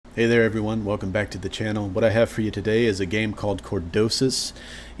Hey there everyone, welcome back to the channel. What I have for you today is a game called Chordosis.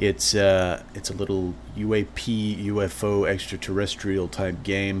 It's a little UAP, UFO extraterrestrial type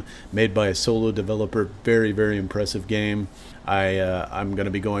game made by a solo developer. Very impressive game. I'm going to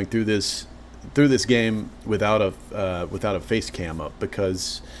be going through this game without a face cam up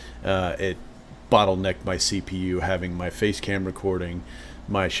because it bottlenecked my CPU having my face cam recording,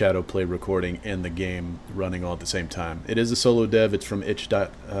 my shadow play recording, and the game running all at the same time. It is a solo dev. It's from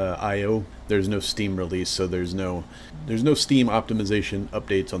itch.io. There's no Steam release, so there's no Steam optimization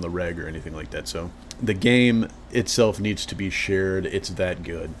updates on the reg or anything like that. So the game itself needs to be shared. It's that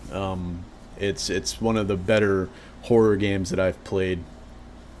good. It's one of the better horror games that I've played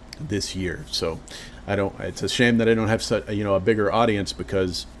this year. So it's a shame that I don't have such a bigger audience,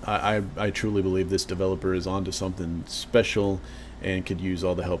 because I truly believe this developer is onto something special and could use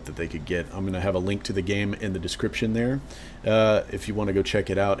all the help that they could get. I'm going to have a link to the game in the description there. If you want to go check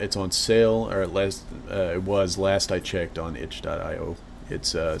it out, it's on sale, or at least it was last I checked on itch.io.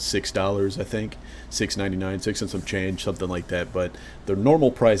 It's $6, I think, $6.99, 6 and some change, something like that. But the normal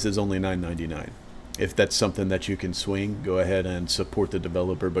price is only $9.99. If that's something that you can swing, go ahead and support the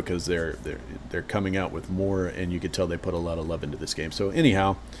developer, because they're coming out with more, and you can tell they put a lot of love into this game. So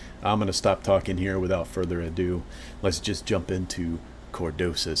anyhow, I'm going to stop talking here without further ado. Let's just jump into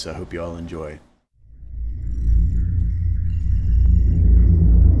Chordosis. I hope you all enjoy.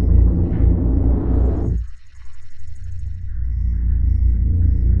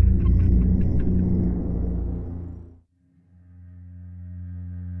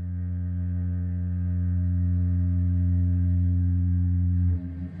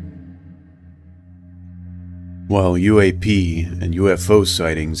 While UAP and UFO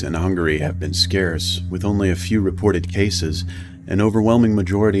sightings in Hungary have been scarce, with only a few reported cases, an overwhelming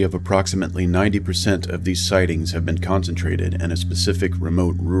majority of approximately 90% of these sightings have been concentrated in a specific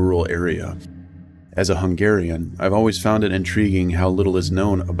remote rural area. As a Hungarian, I've always found it intriguing how little is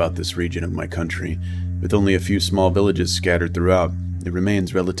known about this region of my country. With only a few small villages scattered throughout, it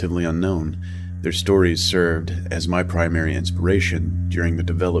remains relatively unknown. Their stories served as my primary inspiration during the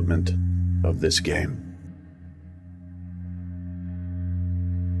development of this game.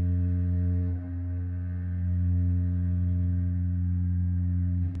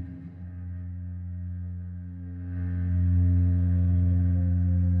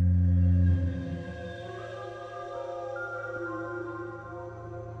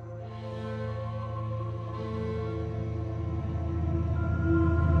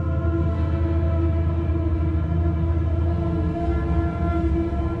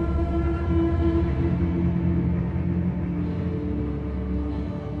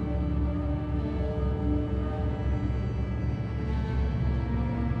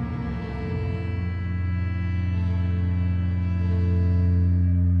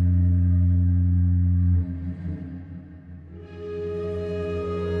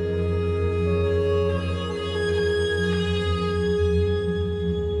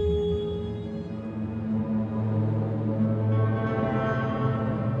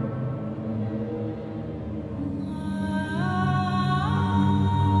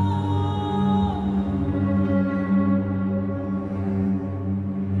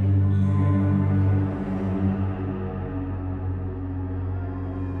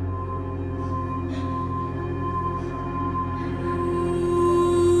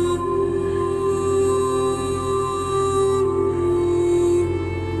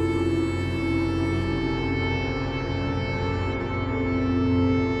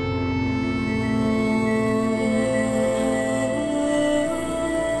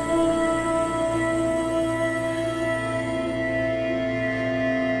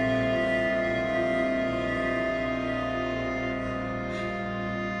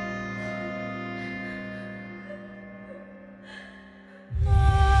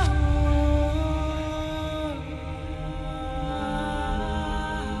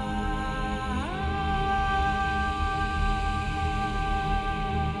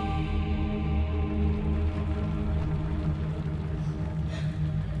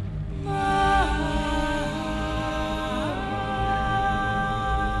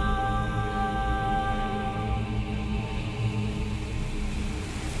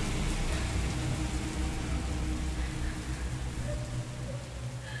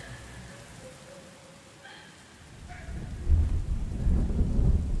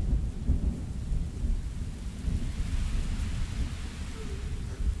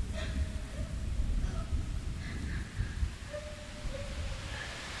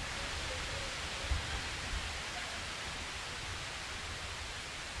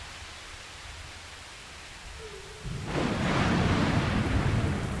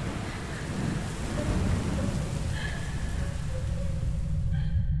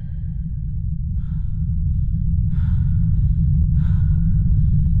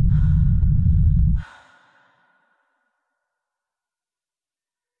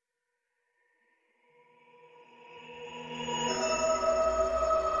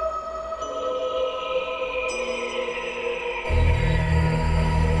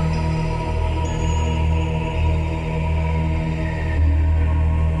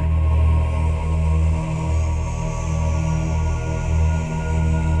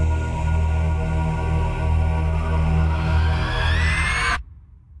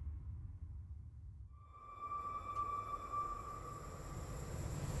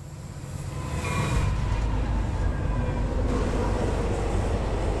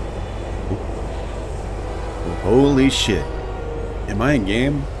 Holy shit. Am I in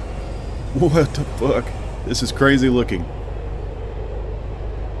game? What the fuck? This is crazy looking.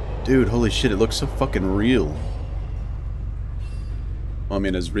 Dude, holy shit, it looks so fucking real. Well, I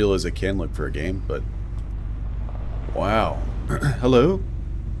mean, as real as it can look for a game, but... Wow. Hello?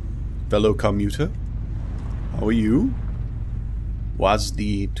 Fellow commuter? How are you? Was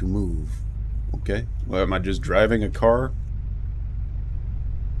the to move? Okay. Well, am I just driving a car?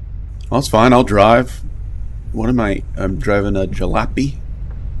 Well, it's fine, I'll drive. What am I? I'm driving a jalopy?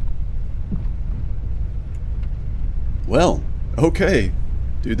 Well, okay.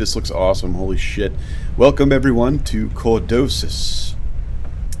 Dude, this looks awesome. Holy shit. Welcome, everyone, to Chordosis.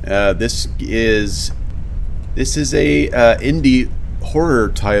 This is a indie horror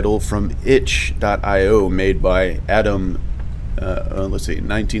title from itch.io made by Adam, let's see,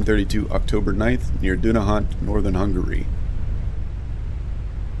 1932, October 9th, near Dunahant, northern Hungary.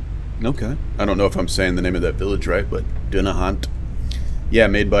 Okay. I don't know if I'm saying the name of that village right, but Dunahant. Yeah,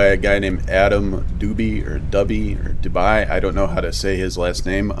 made by a guy named Adam Duby, or Dubby, or Dubai. I don't know how to say his last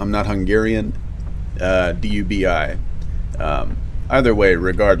name. I'm not Hungarian. D-U-B-I. Either way,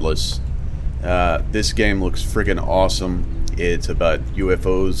 regardless, this game looks friggin' awesome. It's about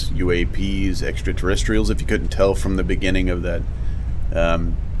UFOs, UAPs, extraterrestrials, if you couldn't tell from the beginning of that,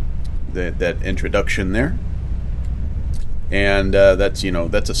 that introduction there. And that's, you know,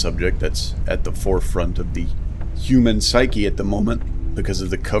 that's a subject that's at the forefront of the human psyche at the moment because of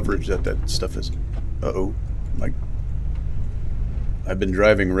the coverage that stuff is. Uh-oh. I've been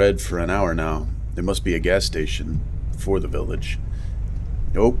driving red for an hour now. There must be a gas station for the village.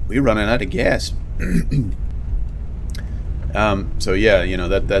 Oh, we're running out of gas. So yeah, you know,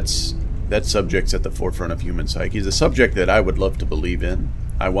 that subject's at the forefront of human psyche. It's a subject that I would love to believe in.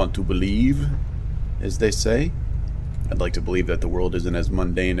 I want to believe, as they say. I'd like to believe that the world isn't as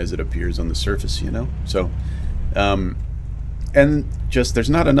mundane as it appears on the surface, you know? So, and just, there's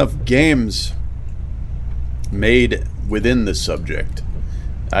not enough games made within this subject.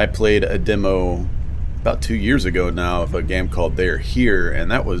 I played a demo about 2 years ago now of a game called They're Here, and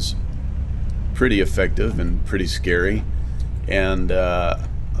that was pretty effective and pretty scary. And,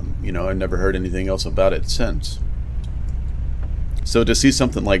 you know, I've never heard anything else about it since. So to see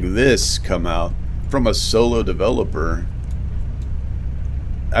something like this come out from a solo developer,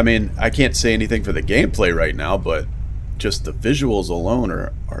 I mean, I can't say anything for the gameplay right now, but just the visuals alone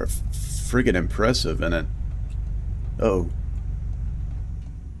are friggin' impressive, and it... Uh-oh.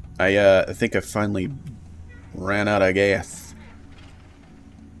 I think I finally ran out of gas.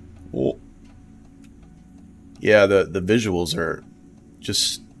 Oh. Yeah, the visuals are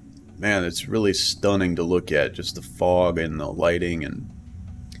just... Man, it's really stunning to look at. Just the fog and the lighting and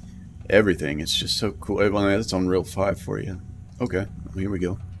everything. It's just so cool. Well, that's on Unreal 5 for you. Okay, well, here we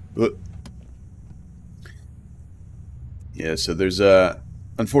go. Yeah, so there's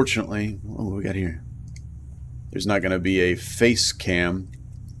unfortunately, what do we got here? There's not going to be a face cam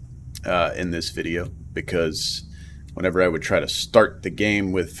in this video because whenever I would try to start the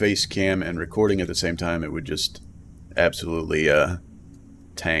game with face cam and recording at the same time, it would just absolutely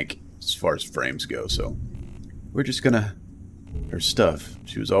tank as far as frames go. So we're just gonna... Her stuff.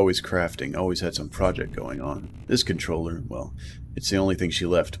 She was always crafting, always had some project going on. This controller, well, it's the only thing she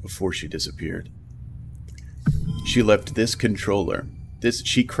left before she disappeared. She left this controller.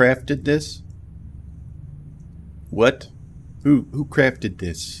 She crafted this? What? Who crafted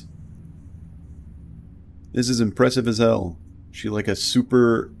this? This is impressive as hell. She like a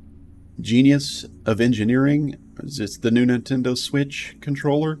super genius of engineering? Is this the new Nintendo Switch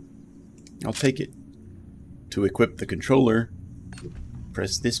controller? I'll take it. To equip the controller,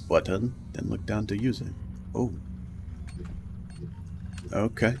 press this button, then look down to use it. Oh.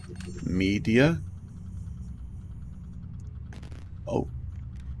 Okay. Media. Oh.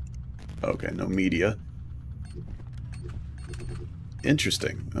 Okay, no media.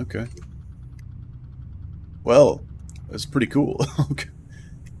 Interesting. Okay. Well, that's pretty cool. Okay.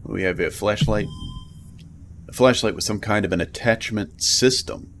 We have a flashlight. A flashlight with some kind of an attachment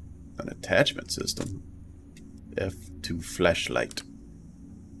system. An attachment system. F to flashlight.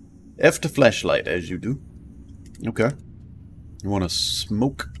 F to flashlight, as you do. Okay. You want to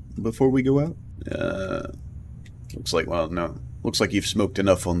smoke before we go out? Looks like, well, no. Looks like you've smoked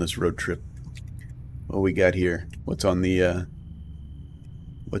enough on this road trip. What we got here? What's on the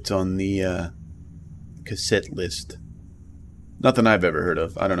cassette list? Nothing I've ever heard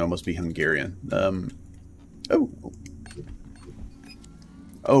of. I don't know, must be Hungarian.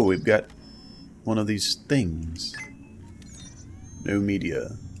 Oh, we've got one of these things. No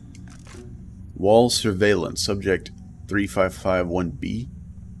media. Wall surveillance, subject 3551B.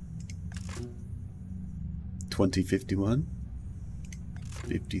 2051.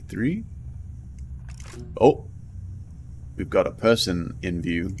 53. Oh, we've got a person in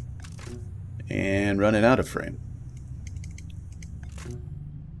view and running out of frame.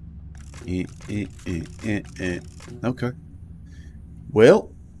 Okay.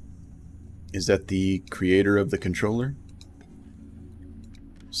 Well, is that the creator of the controller?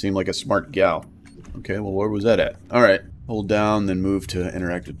 Seemed like a smart gal. Okay, well, where was that at? Alright. Hold down, then move to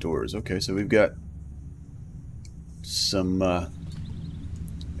interactive doors. Okay, so we've got some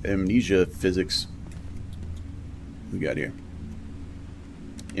amnesia physics. We got here.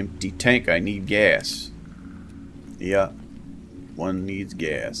 Empty tank, I need gas. Yeah. One needs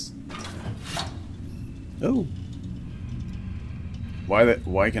gas. Oh.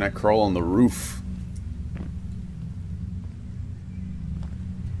 Why can I crawl on the roof?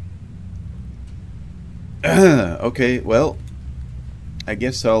 Okay, well, I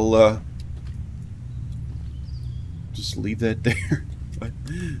guess I'll just leave that there.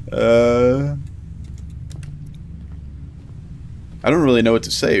 I don't really know what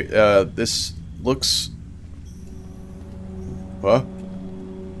to say. This looks... What?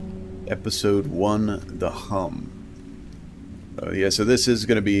 Episode 1, The Hum. Yeah, so this is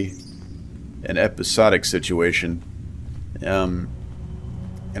going to be an episodic situation.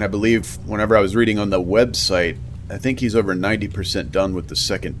 And I believe whenever I was reading on the website, I think he's over 90% done with the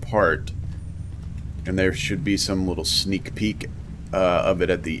second part. And there should be some little sneak peek of it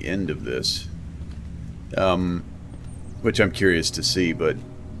at the end of this. Which I'm curious to see, but...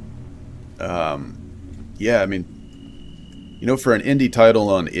 yeah, I mean... You know, for an indie title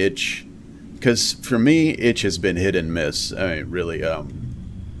on itch... Because for me, itch has been hit and miss. I mean, really,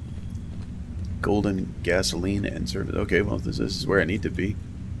 golden gasoline and service. Okay, well, this is where I need to be.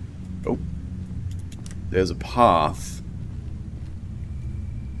 Oh. There's a path.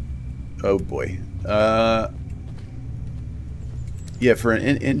 Oh, boy. Yeah, for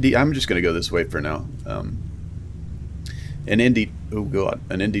an indie... I'm just going to go this way for now. An indie... Oh, God.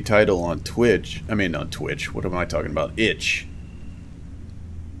 An indie title on Twitch. I mean, on Twitch. What am I talking about? Itch.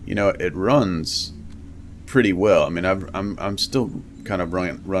 You know, it runs pretty well. I mean, I'm still kind of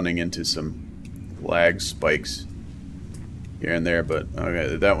running into some lag spikes here and there, but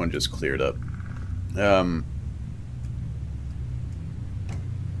okay, that one just cleared up.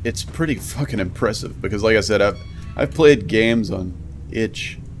 It's pretty fucking impressive because, like I said, I've played games on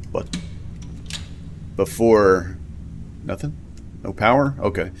itch, but before nothing, no power.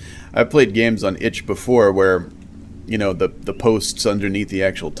 Okay, I've played games on itch before where, you know, the posts underneath the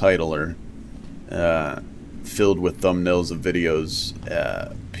actual title are filled with thumbnails of videos,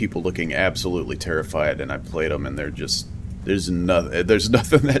 people looking absolutely terrified, and I played them, and they're just there's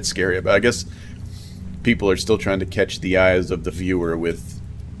nothing that scary about it. I guess people are still trying to catch the eyes of the viewer with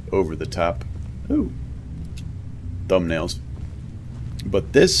over the top thumbnails.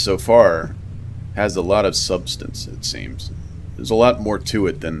 But this so far has a lot of substance, it seems. There's a lot more to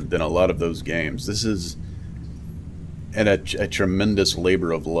it than a lot of those games. This is a tremendous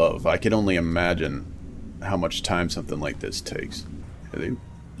labor of love. I can only imagine how much time something like this takes.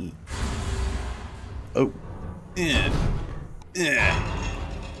 Oh.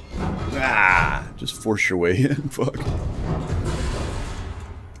 Just force your way in. Fuck.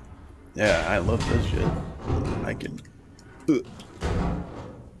 Yeah, I love this shit. I can...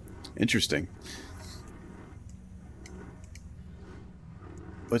 Interesting.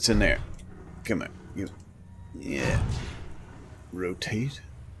 What's in there? Come on. Yeah. Rotate.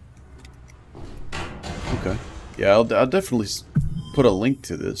 Okay. Yeah, I'll definitely put a link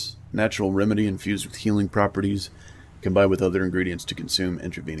to this. Natural remedy infused with healing properties, combined with other ingredients to consume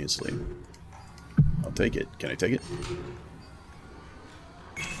intravenously. I'll take it. Can I take it?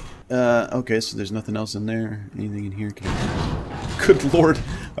 Okay, so there's nothing else in there. Anything in here? Good lord.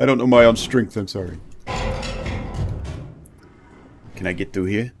 I don't know my own strength. I'm sorry. Can I get through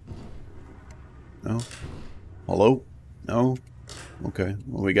here? No? Hello? No? Okay.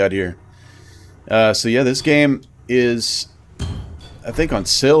 What we got here? So yeah, this game is, I think, on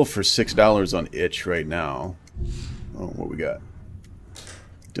sale for $6 on itch right now. Oh, what we got?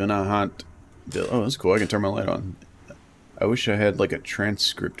 Do not hunt. Oh, that's cool. I can turn my light on. I wish I had like a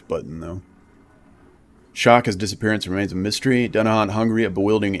transcript button though. Shock as disappearance remains a mystery. Dunahan hungry, a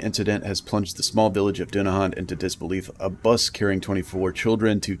bewildering incident has plunged the small village of Dunahan into disbelief. A bus carrying 24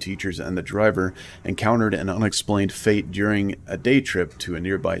 children, 2 teachers, and the driver encountered an unexplained fate during a day trip to a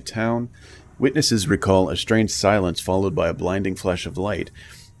nearby town. Witnesses recall a strange silence followed by a blinding flash of light.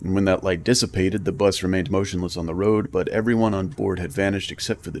 And when that light dissipated, the bus remained motionless on the road, but everyone on board had vanished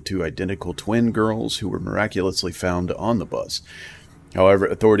except for the 2 identical twin girls who were miraculously found on the bus. However,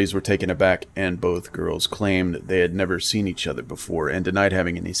 authorities were taken aback, and both girls claimed they had never seen each other before and denied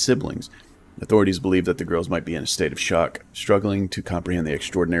having any siblings. Authorities believe that the girls might be in a state of shock, struggling to comprehend the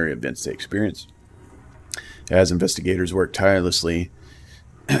extraordinary events they experienced. As investigators work tirelessly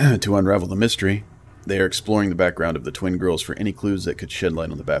to unravel the mystery, they are exploring the background of the twin girls for any clues that could shed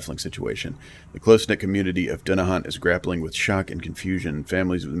light on the baffling situation. The close-knit community of Dunahunt is grappling with shock and confusion.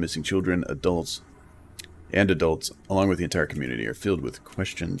 Families with missing children, adults, along with the entire community, are filled with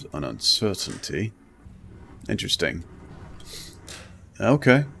questions and uncertainty. Interesting.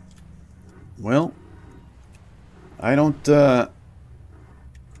 Okay. Well, I don't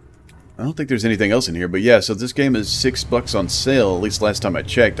think there's anything else in here, but yeah, so this game is $6 on sale, at least last time I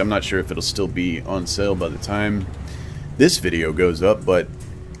checked. I'm not sure if it'll still be on sale by the time this video goes up, but...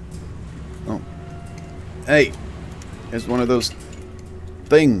 Oh. Hey! There's one of those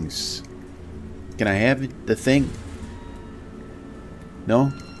things. Can I have it? The thing?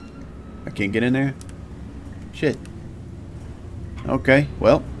 No? I can't get in there? Shit. Okay,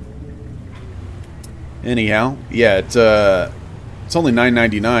 well. Anyhow, yeah, it's only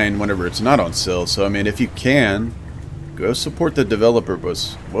 $9.99 whenever it's not on sale, so I mean, if you can, go support the developer.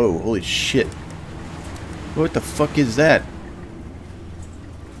 Whoa, holy shit. What the fuck is that?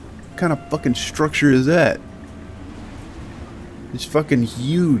 What kind of fucking structure is that? It's fucking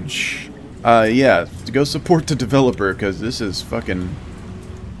huge. Yeah, go support the developer, because this is fucking...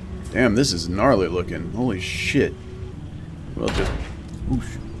 Damn, this is gnarly looking. Holy shit. Well, just...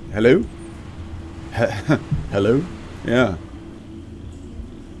 Oof. Hello? Hello? Yeah.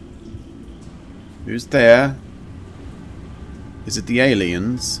 Who's there? Is it the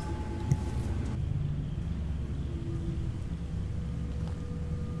aliens?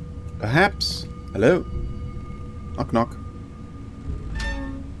 Perhaps? Hello? Knock knock.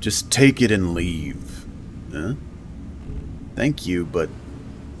 Just take it and leave. Huh? Thank you, but...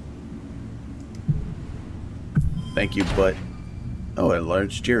 Thank you, but... Oh, a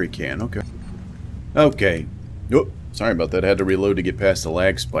large jerry can. Okay. Okay. Oh, sorry about that. I had to reload to get past the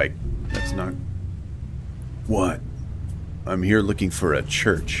lag spike. That's not... What? I'm here looking for a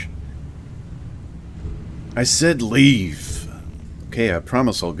church. I said leave. Okay, I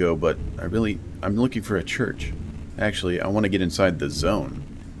promise I'll go, but I'm looking for a church. Actually, I want to get inside the zone.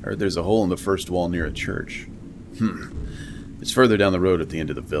 I heard there's a hole in the first wall near a church. It's further down the road at the end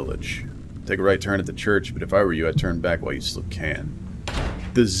of the village. Take a right turn at the church, but if I were you, I'd turn back while you still can.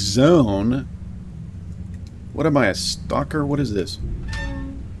 The zone? What am I, a stalker? What is this?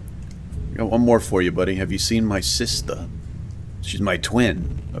 I got one more for you, buddy. Have you seen my sister? She's my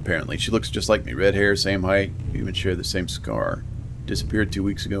twin, apparently. She looks just like me. Red hair, same height. We even share the same scar. Disappeared 2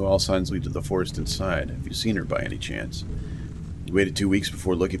 weeks ago. All signs lead to the forest inside. Have you seen her by any chance? You waited 2 weeks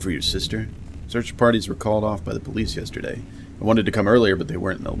before looking for your sister? Search parties were called off by the police yesterday. I wanted to come earlier, but they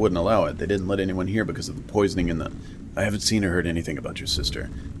wouldn't allow it. They didn't let anyone here because of the poisoning in the... I haven't seen or heard anything about your sister.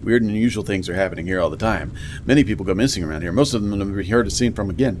 Weird and unusual things are happening here all the time. Many people go missing around here. Most of them have never heard or seen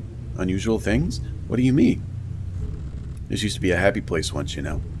from again. Unusual things? What do you mean? This used to be a happy place once, you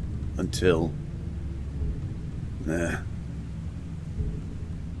know. Until...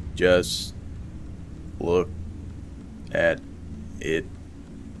 Just... look... at... it...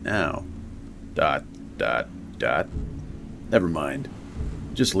 now. ... Never mind.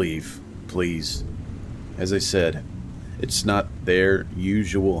 Just leave, please. As I said, it's not their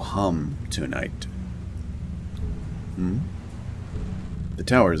usual hum tonight. The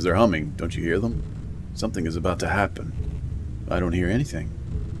towers, they're humming. Don't you hear them? Something is about to happen. I don't hear anything.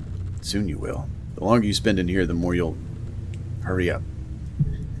 Soon you will. The longer you spend in here, the more you'll... Hurry up.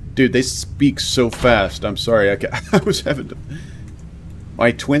 Dude, they speak so fast. I'm sorry. I was having to...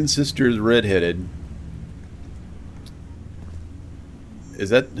 My twin sister is redheaded. Is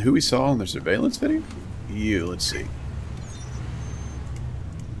that who we saw in the surveillance video? Let's see.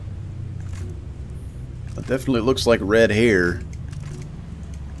 It definitely looks like red hair.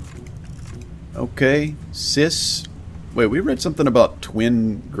 Okay, sis. Wait, we read something about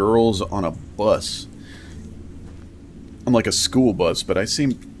twin girls on a bus. On like a school bus, but I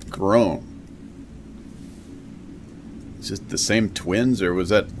seem grown. Is it the same twins, or was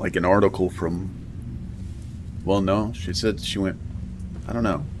that like an article from... Well, no, she said she went... I don't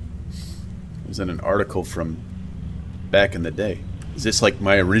know. Was that an article from back in the day? Is this like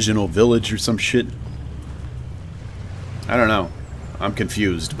my original village or some shit? I don't know. I'm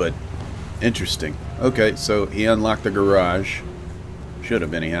confused, but interesting. Okay, so he unlocked the garage. Should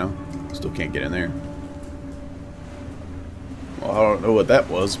have anyhow. Still can't get in there. Well, I don't know what that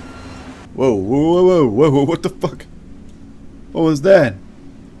was. Whoa, whoa, whoa, whoa, whoa, what the fuck? What was that?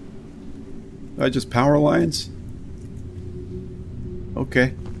 I just power lines?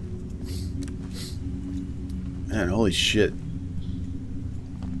 Okay. Man, holy shit.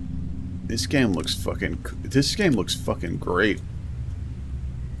 This game looks fucking great.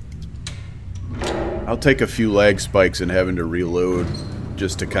 I'll take a few lag spikes and having to reload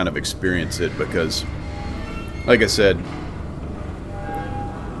just to kind of experience it because, like I said,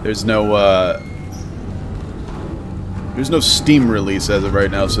 there's no Steam release as of right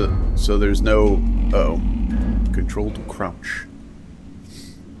now, so there's no control to crouch.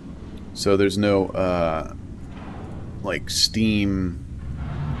 So there's no like Steam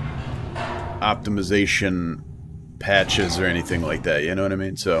optimization patches or anything like that, you know what I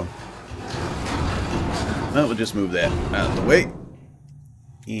mean? So well, we'll just move that out of the way.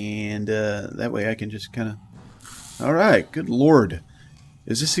 And that way I can just kind of... Alright, good lord.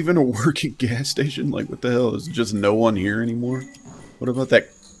 Is this even a working gas station? Like, what the hell? Is just no one here anymore? What about that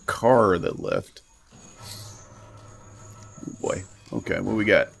car that left? Oh boy. Okay, what we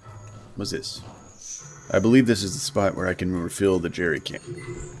got? What's this? I believe this is the spot where I can refill the jerry can.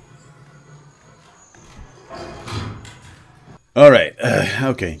 Alright,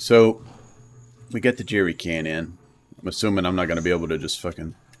 okay, so we got the jerry can in. I'm assuming I'm not going to be able to just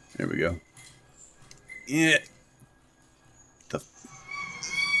fucking... There we go. Yeah.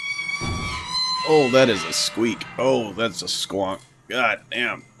 Oh, that is a squeak. Oh, that's a squonk. God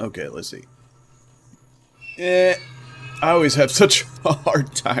damn. Okay, let's see. I always have such a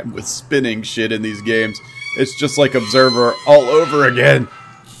hard time with spinning shit in these games. It's just like Observer all over again.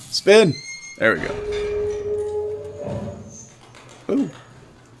 Spin. There we go. Ooh.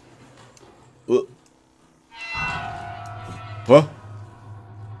 What?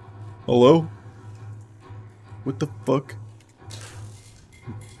 Hello? What the fuck?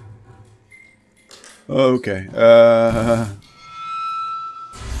 Okay.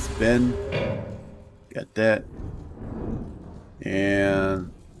 Spin. Got that.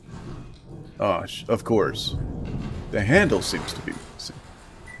 And... Oh, of course. The handle seems to be missing.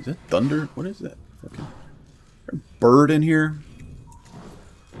 Is that thunder? What is that? Fucking... Is there a bird in here?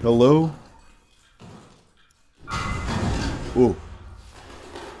 Hello? Ooh.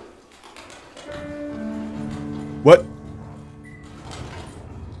 What?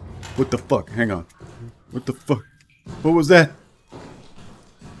 What the fuck? Hang on. What the fuck? What was that?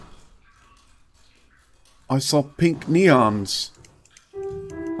 I saw pink neons.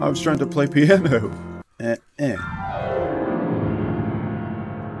 I was trying to play piano.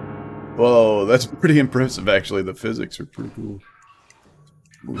 Whoa, that's pretty impressive actually. The physics are pretty cool.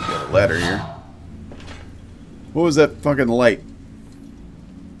 Ooh, we got a ladder here. What was that fucking light?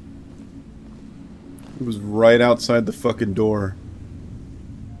 It was right outside the fucking door.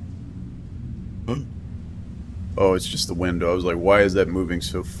 Oh, it's just the window. I was like, why is that moving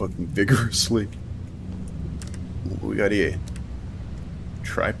so fucking vigorously? What we got here?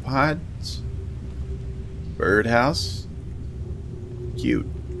 Tripods? Birdhouse? Cute.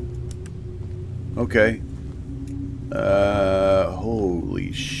 Okay.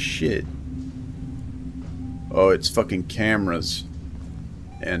 Holy shit. Oh, it's fucking cameras.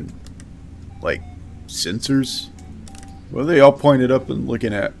 And, like, sensors? What are they all pointed up and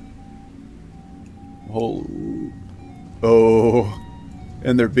looking at? Oh,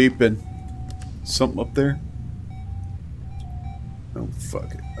 and they're beeping. Something up there? Oh,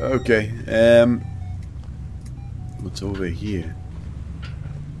 fuck it. Okay, what's over here?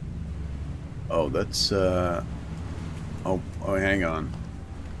 Oh, that's, oh, hang on.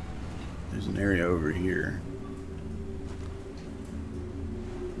 There's an area over here.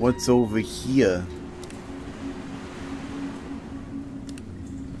 What's over here?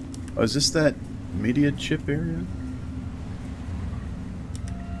 Oh, is this that media chip area?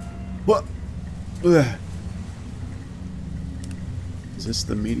 What? Ugh. Is this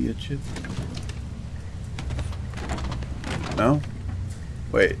the media chip? No?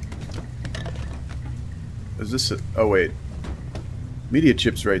 Wait. Is this a... Oh, wait. Media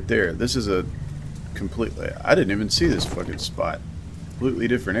chip's right there. This is a completely... I didn't even see this fucking spot. Completely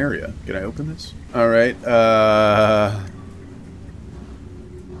different area. Can I open this? Alright,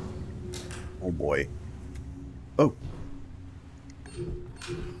 oh boy. Oh.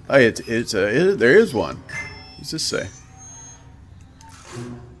 Hey, there is one. What's this say?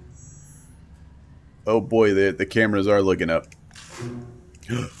 Oh boy, the cameras are looking up.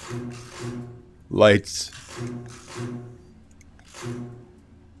 Lights.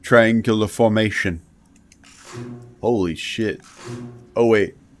 Triangular formation. Holy shit. Oh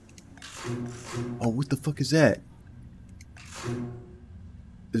wait. Oh, what the fuck is that?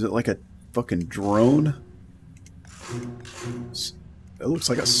 Is it like a fucking drone? It looks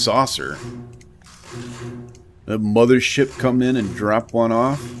like a saucer. A mothership come in and drop one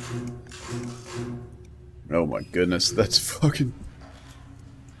off? Oh my goodness, that's fucking...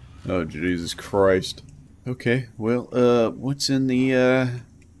 Oh, Jesus Christ. Okay, well, what's in the,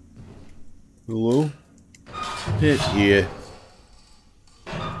 hello? Pit here.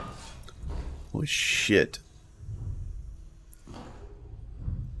 Holy shit.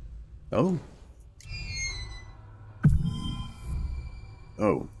 Oh.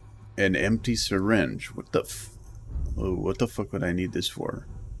 Oh. An empty syringe. What the oh, what the fuck would I need this for?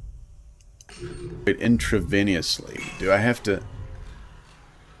 Wait, intravenously. Do I have to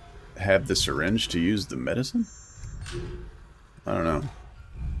have the syringe to use the medicine? I don't know.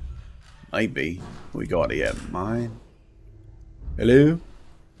 Might be. We got it. Mine. Hello?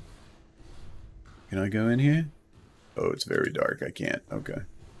 Can I go in here? Oh, it's very dark. I can't. Okay.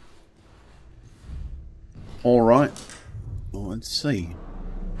 Alright. Well, let's see.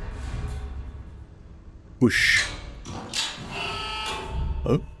 Whoosh.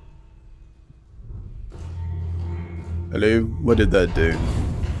 Oh? Hello? What did that do?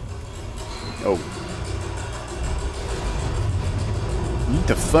 Oh. What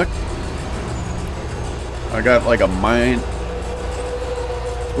the fuck? I got like a mine.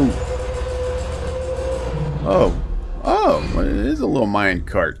 Ooh. Oh. Oh, it is a little mine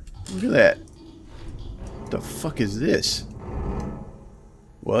cart. Look at that. What the fuck is this?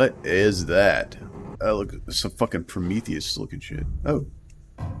 What is that? Oh, look, some fucking Prometheus looking shit. Oh.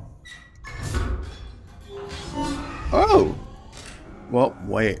 Oh! Well,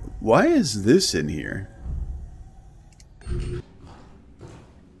 wait. Why is this in here?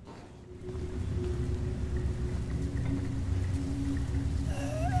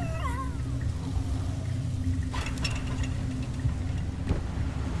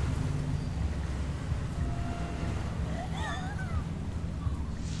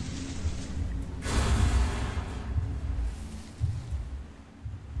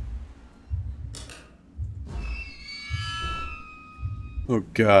 Oh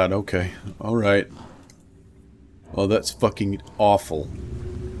god, okay. Alright. Oh, that's fucking awful.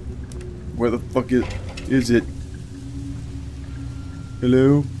 Where the fuck is it?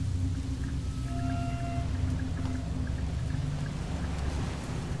 Hello?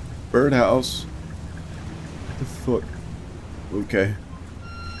 Birdhouse? What the fuck? Okay.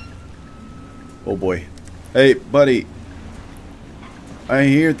 Oh boy. Hey, buddy. I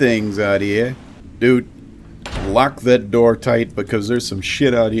hear things out here. Dude. Lock that door tight because there's some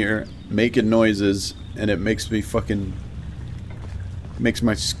shit out here making noises and it makes me fucking... makes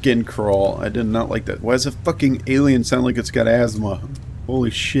my skin crawl. I did not like that. Why does a fucking alien sound like it's got asthma?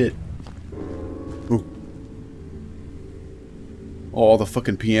 Holy shit. Ooh. Oh, the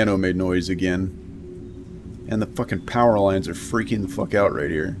fucking piano made noise again. And the fucking power lines are freaking the fuck out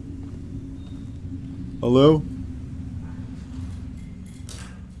right here. Hello?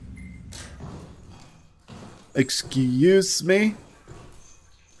 Excuse me?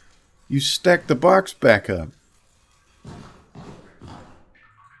 You stacked the box back up.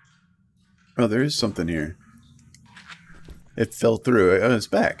 Oh, there is something here. It fell through. Oh, it's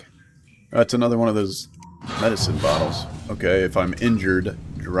back. Oh, it's another one of those medicine bottles. Okay, if I'm injured,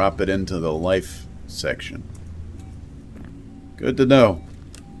 drop it into the life section. Good to know.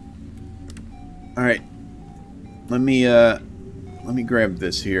 Alright. Let me grab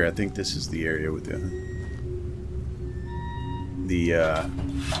this here. I think this is the area with the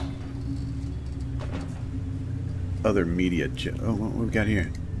other media. Oh, what we got here?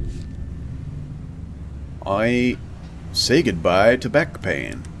 I say goodbye to back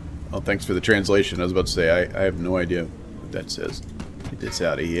pain. Oh, thanks for the translation. I was about to say, I have no idea what that says. Get this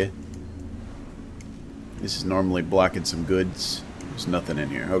out of here. This is normally blocking some goods. There's nothing in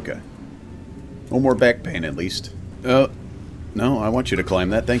here. Okay. No more back pain, at least. Oh, no, I want you to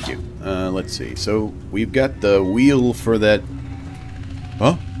climb that. Thank you. Let's see. So, we've got the wheel for that...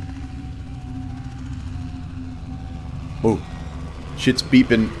 Huh? Oh. Shit's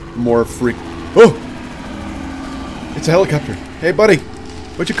beeping more freak... Oh! It's a helicopter. Hey, buddy.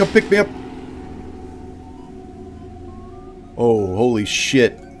 Why don't you come pick me up? Oh, holy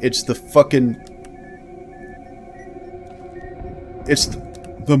shit. It's the fucking... It's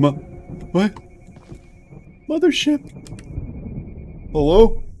the what? Mothership.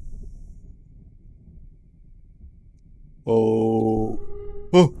 Hello? Oh.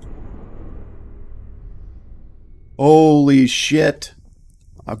 Oh. Holy shit.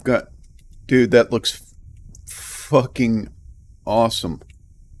 I've got... Dude, that looks fucking awesome.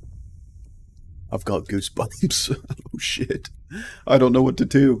 I've got goosebumps. Oh shit. I don't know what to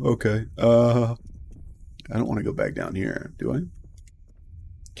do. Okay. I don't want to go back down here, do I?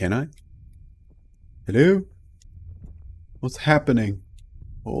 Can I? Hello? What's happening?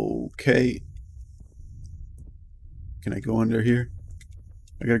 Okay. Can I go under here?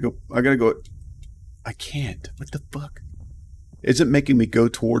 I gotta go. I can't. What the fuck? Is it making me go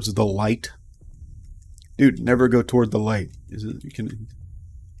towards the light? Dude, never go toward the light. Is it? You can.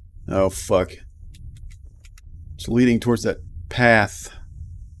 Oh fuck. It's leading towards that path.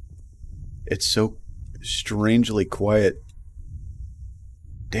 It's so strangely quiet.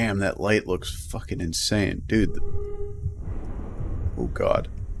 Damn, that light looks fucking insane. Dude. Oh god.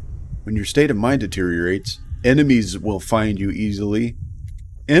 When your state of mind deteriorates, enemies will find you easily.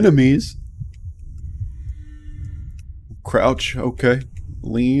 Enemies? Crouch, okay.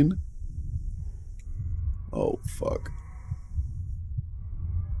 Lean. Oh, fuck.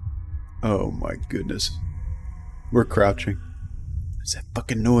 Oh my goodness. We're crouching. What's that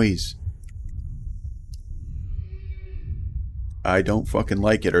fucking noise? I don't fucking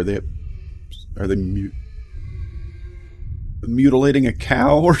like it. Are they mutilating a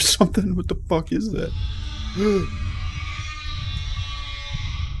cow or something? What the fuck is that?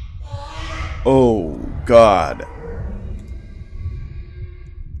 Oh god.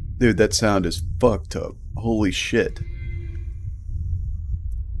 Dude, that sound is fucked up. Holy shit.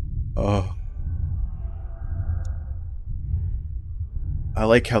 Oh. I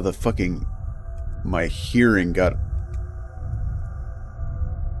like how the fucking... my hearing got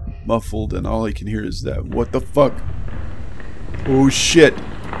muffled and all I can hear is that. What the fuck? Oh shit.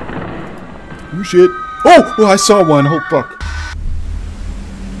 Oh shit. Oh! Oh, I saw one. Oh fuck.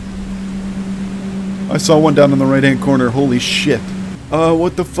 I saw one down in the right hand corner. Holy shit.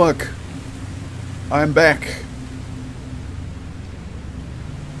 What the fuck? I'm back.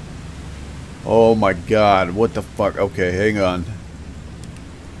 Oh my god, what the fuck? Okay, hang on.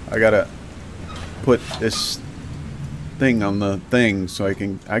 I gotta put this thing on the thing so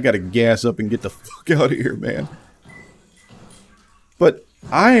I gotta gas up and get the fuck out of here, man. But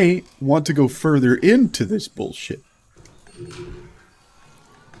I want to go further into this bullshit.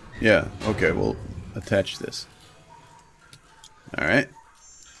 Yeah, okay, we'll attach this. Alright.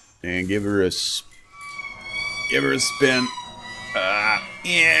 And give her a spin.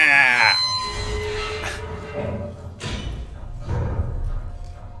 Yeah!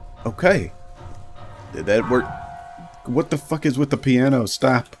 Okay. Did that work? What the fuck is with the piano?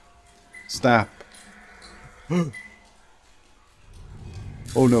 Stop. Stop. Oh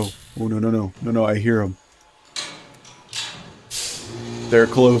no. Oh no, no, no. No, no, I hear them. They're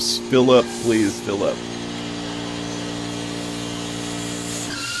close. Fill up, please. Fill up.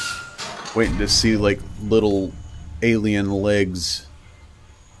 Waiting to see, like, little alien legs.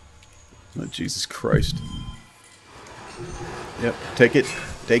 Oh, Jesus Christ. Yep, take it.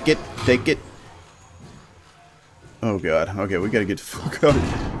 Take it. Take it. Oh, God. Okay, we gotta get the fuck out of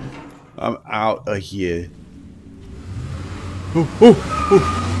here. I'm out of here. Oh, oh,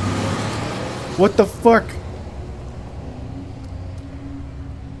 oh. What the fuck?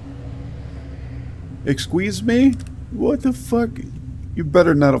 Excuse me? What the fuck? You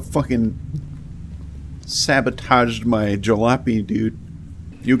better not have fucking sabotaged my jalopy, dude.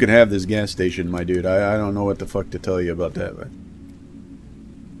 You can have this gas station, my dude. I don't know what the fuck to tell you about that, but...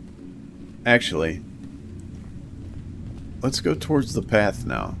 Actually... Let's go towards the path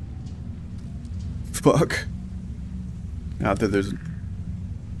now. Fuck. Not that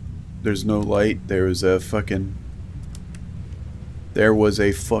there's no light. There was a fucking... There was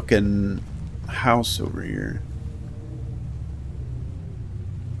a fucking house over here.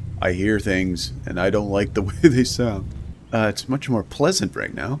 I hear things, and I don't like the way they sound. It's much more pleasant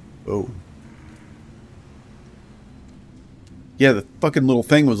right now. Oh. Yeah, the fucking little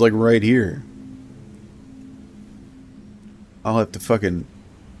thing was like right here. I'll have to fucking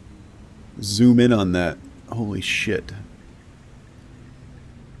zoom in on that. Holy shit.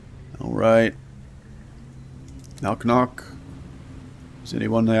 Alright. Knock knock. Is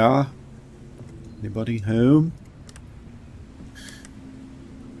anyone there? Anybody home?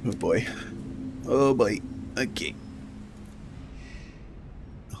 Oh boy. Oh boy. Okay.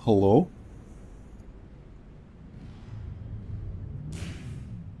 Hello?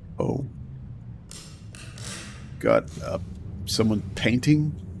 Oh. Got someone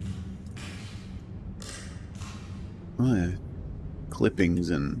painting? Oh, clippings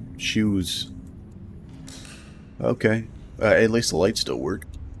and shoes. Okay. At least the lights still work.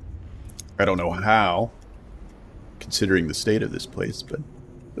 I don't know how, considering the state of this place, but...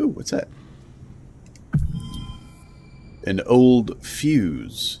 Ooh, what's that? An old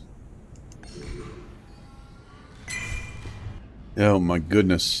fuse. Oh my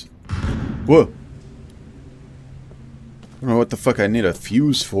goodness. Whoa! I don't know what the fuck I need a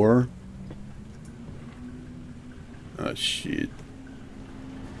fuse for. Oh, shit.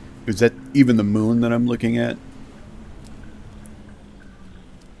 Is that even the moon that I'm looking at?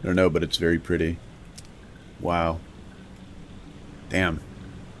 I don't know, but it's very pretty. Wow. Damn.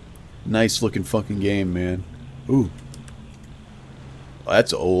 Nice looking fucking game, man. Ooh. Oh,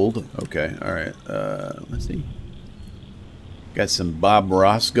 that's old. Okay, alright. Let's see. Got some Bob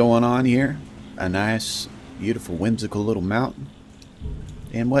Ross going on here. A nice, beautiful, whimsical little mountain.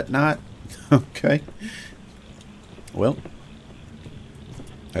 And whatnot. Okay. Well.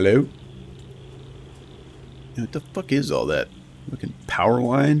 Hello? What the fuck is all that? Looking power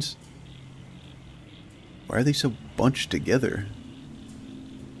lines? Why are they so bunched together?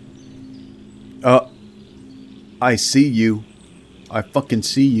 I see you. I fucking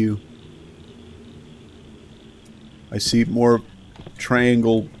see you. I see more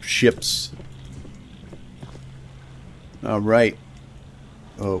triangle ships. Alright.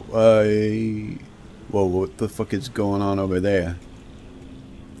 Oh, whoa, what the fuck is going on over there?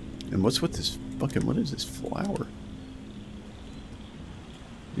 And what's with this fucking, what is this flower?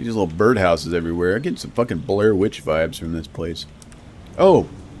 These little birdhouses everywhere. I get some fucking Blair Witch vibes from this place. Oh!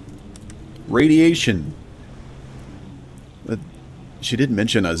 Radiation! She didn't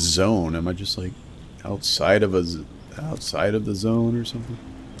mention a zone. Am I just like outside of the zone or something?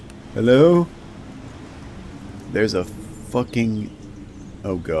 Hello? There's a fucking...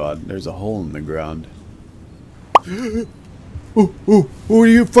 Oh god, there's a hole in the ground. Oh, who are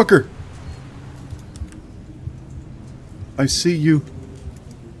you, fucker? I see you.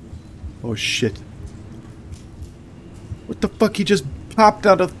 Oh shit. What the fuck? He just popped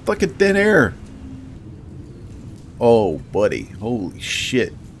out of fucking thin air. Oh, buddy. Holy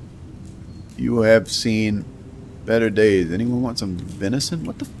shit. You have seen better days. Anyone want some venison?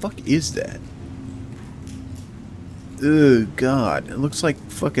 What the fuck is that? Oh god. It looks like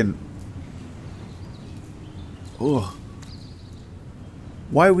fucking... Oh.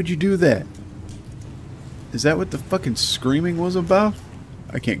 Why would you do that? Is that what the fucking screaming was about?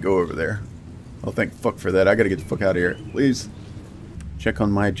 I can't go over there. Oh, thank fuck for that. I gotta get the fuck out of here. Please. Check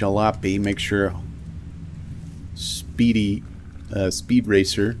on my jalopy. Make sure Speed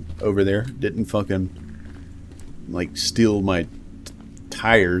Racer over there didn't fucking like steal my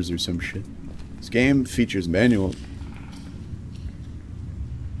tires or some shit. This game features manual.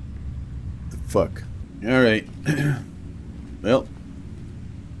 The fuck. Alright. Well,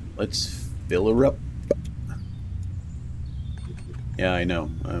 let's fill her up. Yeah, I know.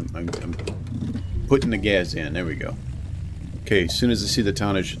 I'm putting the gas in. There we go. Okay, as soon as I see the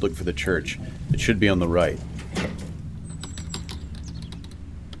town, I should look for the church. It should be on the right.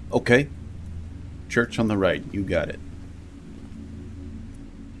 Okay. Church on the right. You got it.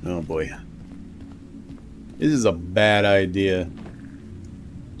 Oh boy. This is a bad idea.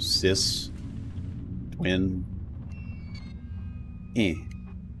 Sis. Twin.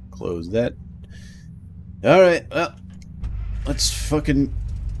 Close that. Alright, well. Let's fucking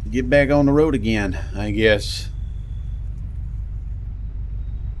get back on the road again, I guess.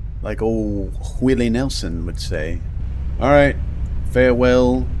 Like old Willie Nelson would say. Alright.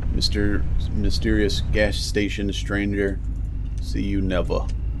 Farewell, Mr. Mysterious Gas Station Stranger. See you never.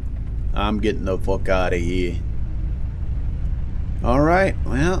 I'm getting the fuck out of here. Alright,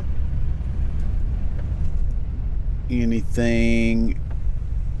 well. Anything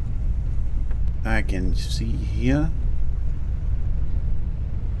I can see here?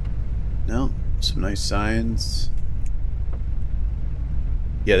 No, some nice signs.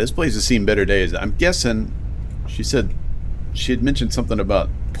 Yeah, this place has seen better days. I'm guessing she said she had mentioned something about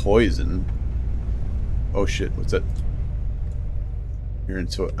poison. Oh shit, what's that?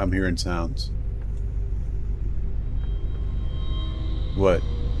 I'm hearing sounds. What?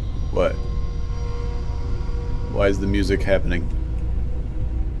 What? Why is the music happening?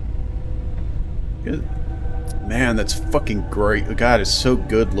 Good. Man, that's fucking great. God, it's so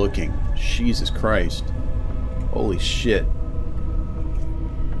good looking. Jesus Christ. Holy shit.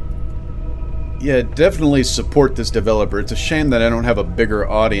 Yeah, definitely support this developer. It's a shame that I don't have a bigger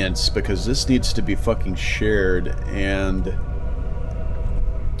audience because this needs to be fucking shared. And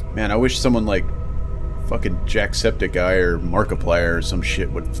man, I wish someone like fucking Jacksepticeye or Markiplier or some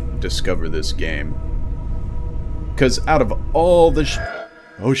shit would discover this game. Because out of all the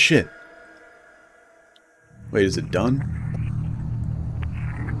oh shit. Wait, is it done?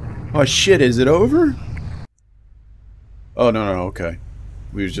 Oh shit, is it over? Oh no, okay.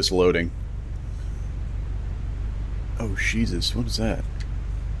 We was just loading. Oh Jesus, what is that?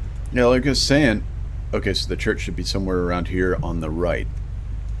 Yeah, like I was saying. Okay, so the church should be somewhere around here on the right.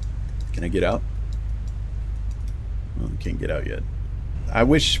 Can I get out? Well, I can't get out yet. I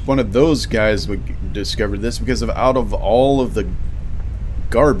wish one of those guys would discover this, because out of all of the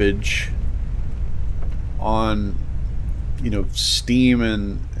garbage on, you know, Steam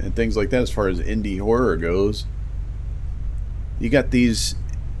and things like that as far as indie horror goes, you got these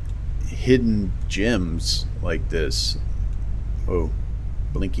hidden gems like this. Oh,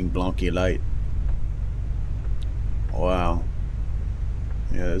 blinking blonky light. Wow.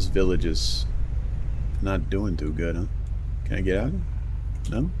 Yeah, this village is not doing too good, huh? Can I get out?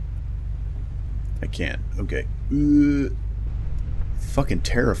 No? I can't. Okay. Fucking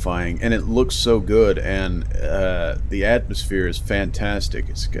terrifying. And it looks so good, and the atmosphere is fantastic.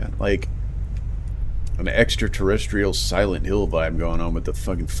 It's got like an extraterrestrial Silent Hill vibe going on with the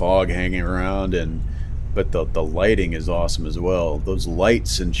fucking fog hanging around, but the lighting is awesome as well. Those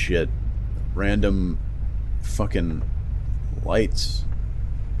lights and shit. Random fucking lights.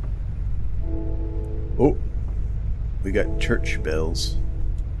 Oh, we got church bells.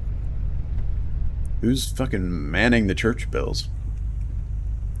 Who's fucking manning the church bells?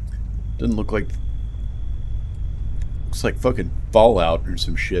 Doesn't look like... Looks like fucking Fallout or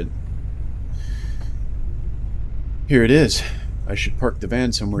some shit. Here it is. I should park the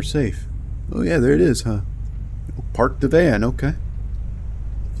van somewhere safe. Oh yeah, there it is, huh? Park the van, okay.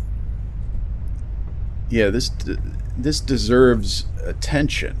 Yeah, this deserves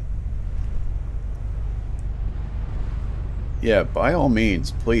attention. Yeah, by all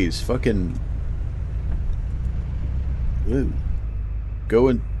means, please, fucking... Ooh. Go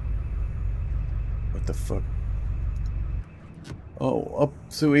and... What the fuck? Oh, up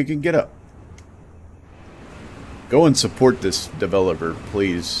so we can get up. Go and support this developer,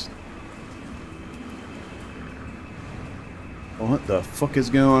 please. What the fuck is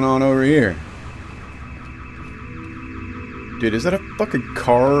going on over here? Dude, is that a fucking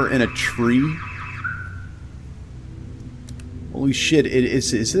car in a tree? Holy shit,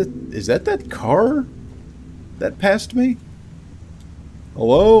 is that car that passed me?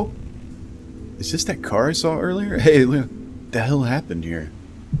 Hello? Is this that car I saw earlier? Hey, look, what the hell happened here?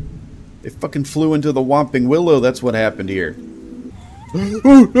 They fucking flew into the Whomping Willow, that's what happened here.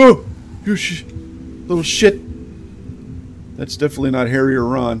 Oh no! You little shit. That's definitely not Harry or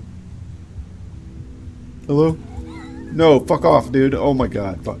Ron. Hello? No, fuck off, dude. Oh my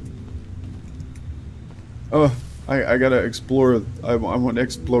god, fuck. I gotta explore. I want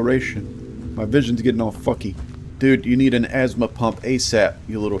exploration. My vision's getting all fucky. Dude, you need an asthma pump ASAP,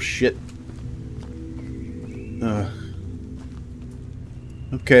 you little shit.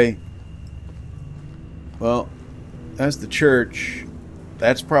 Okay. Well, that's the church.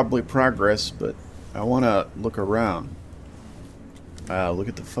 That's probably progress, but I want to look around. Look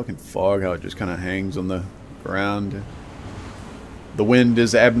at the fucking fog, how it just kind of hangs on the ground. The wind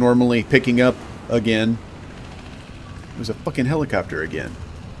is abnormally picking up again. There's a fucking helicopter again.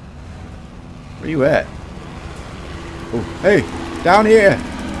 Where you at? Oh, hey, down here!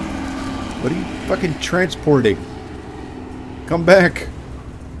 What are you fucking transporting? Come back!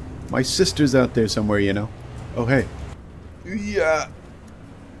 My sister's out there somewhere, you know. Oh, hey. Yeah.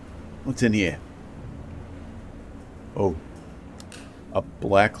 What's in here? Oh. A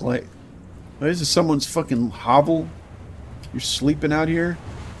black light. Oh, this is someone's fucking hovel. You're sleeping out here?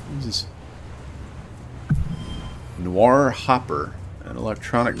 What is this? Noir Hopper. An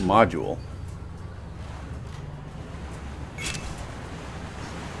electronic module.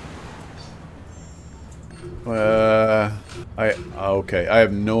 Okay, I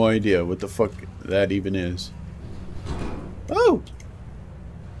have no idea what the fuck that even is. Oh!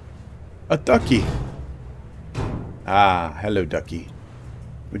 A ducky! Ah, hello ducky.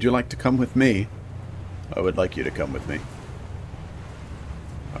 Would you like to come with me? I would like you to come with me.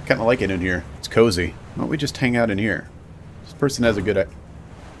 I kinda like it in here. It's cozy. Why don't we just hang out in here? This person has a good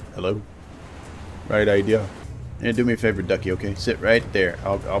hello? Right idea. Yeah, do me a favor, ducky, okay? Sit right there.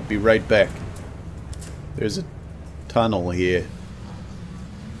 I'll be right back. There's a tunnel here.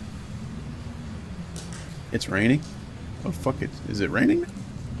 It's raining? Oh fuck it. Is it raining?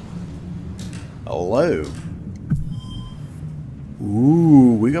 Hello.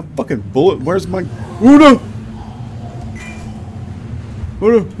 Ooh, we got fucking bullet. Where's my... Oh no! Oh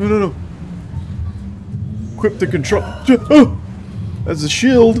no, no, no, no. Equip the control. Oh! That's a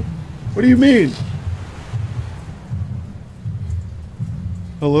shield. What do you mean?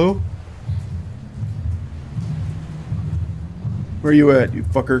 Hello? Where you at, you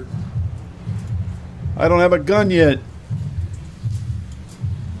fucker? I don't have a gun yet.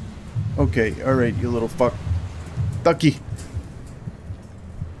 Okay, alright, you little fuck. Ducky.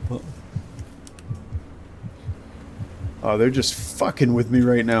 Oh, they're just fucking with me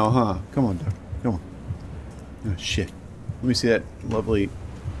right now, huh? Come on, duck. Come on. Oh, shit. Let me see that lovely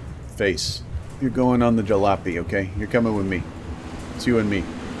face. You're going on the jalopy, okay? You're coming with me. It's you and me.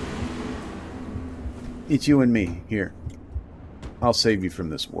 It's you and me. Here. I'll save you from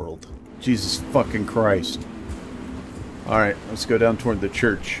this world. Jesus fucking Christ. Alright, let's go down toward the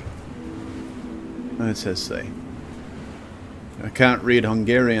church. What does that say? I can't read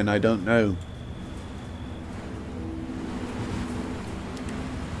Hungarian, I don't know.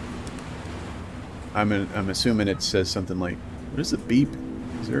 I'm assuming it says something like, what is the beep?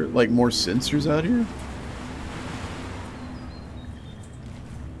 Is there like more sensors out here?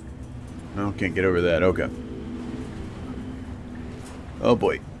 No, can't get over that. Okay. Oh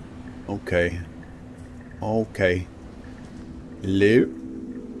boy. Okay. Okay. Hello?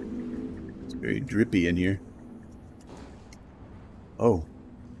 It's very drippy in here. Oh.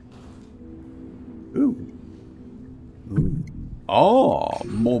 Ooh. Ooh. Oh,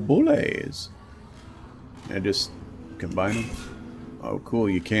 mobiles. Can I just combine them? Oh, cool,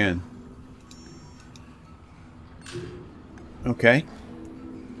 you can. Okay.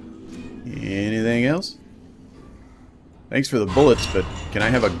 Anything else? Thanks for the bullets, but can I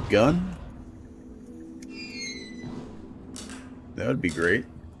have a gun? That would be great.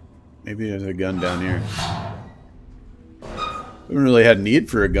 Maybe there's a gun down here. Haven't really had need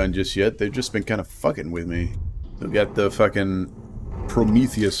for a gun just yet. They've just been kind of fucking with me. They've got the fucking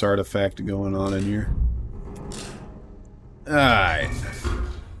Prometheus artifact going on in here. Alright.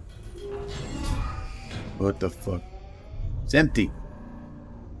 What the fuck? It's empty.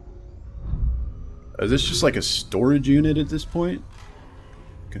 Is this just like a storage unit at this point?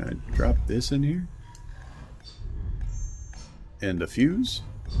 Can I drop this in here? And the fuse?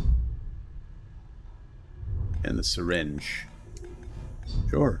 And the syringe.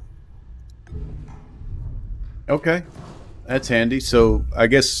 Sure. Okay. That's handy. So, I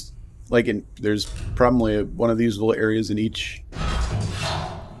guess, like, there's probably one of these little areas in each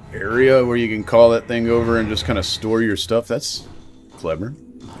area where you can call that thing over and just kind of store your stuff. That's clever.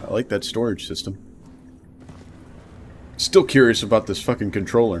 I like that storage system. Still curious about this fucking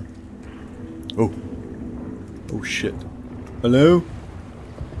controller. Oh. Oh, shit. Hello?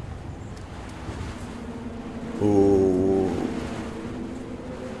 Oh.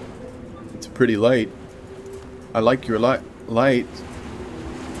 It's a pretty light. I like your light.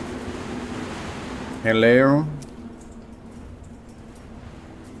 Hello?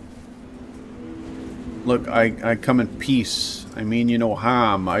 Look, I come in peace. I mean you no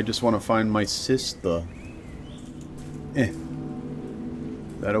harm. I just want to find my sister.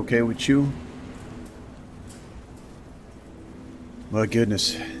 That okay with you? My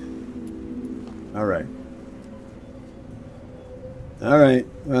goodness. Alright. Alright,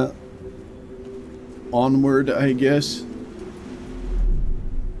 well. Onward, I guess.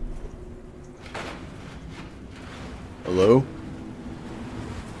 Hello?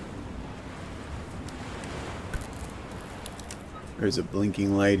 There's a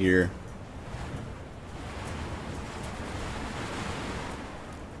blinking light here.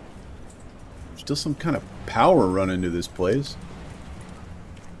 Still some kind of power running to this place.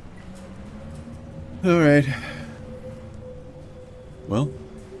 Alright. Well.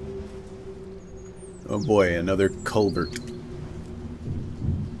 Oh boy, another culvert.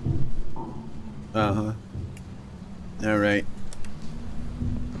 Uh-huh. Alright.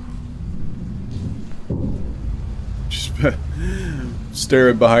 Just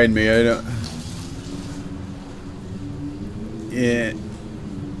staring behind me, I don't... Yeah.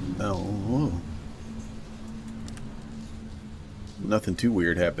 Oh, whoa. Nothing too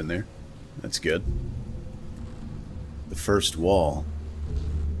weird happened there. That's good. The first wall.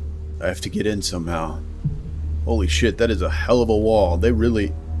 I have to get in somehow. Holy shit, that is a hell of a wall. They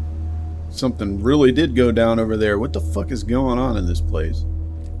really... Something really did go down over there. What the fuck is going on in this place?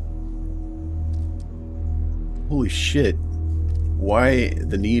 Holy shit. Why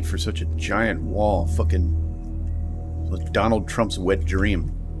the need for such a giant wall? Fucking... like Donald Trump's wet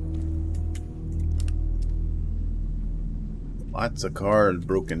dream. Lots of cars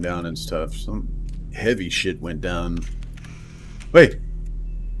broken down and stuff. Some heavy shit went down. Wait!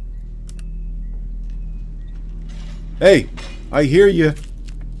 Hey! I hear you!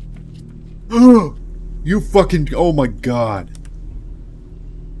 You fucking... oh my god.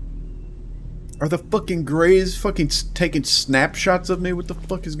 Are the fucking Greys fucking taking snapshots of me? What the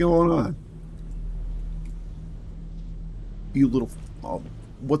fuck is going on? You little... oh,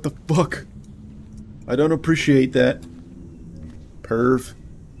 what the fuck? I don't appreciate that. Perv.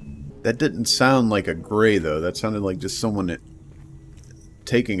 That didn't sound like a Grey, though. That sounded like just someone that...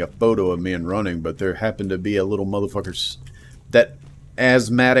 taking a photo of me and running, but there happened to be a little motherfucker... that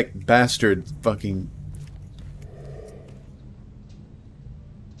asthmatic bastard fucking...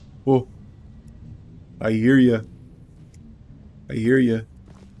 Oh, I hear you. I hear you.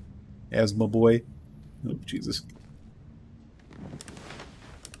 Asthma boy. Oh, Jesus.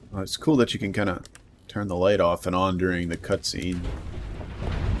 Well, it's cool that you can kind of turn the light off and on during the cutscene.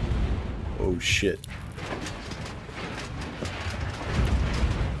 Oh, shit.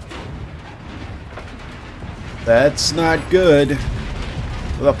 That's not good.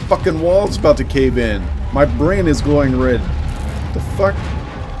 The fucking wall's about to cave in. My brain is glowing red. What the fuck?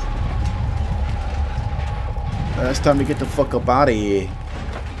 It's time to get the fuck up out of here.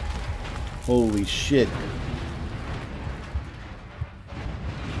 Holy shit.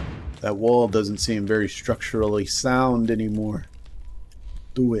 That wall doesn't seem very structurally sound anymore.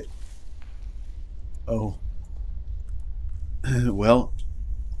 Do it. Oh. Well,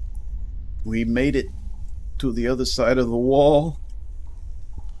 we made it to the other side of the wall.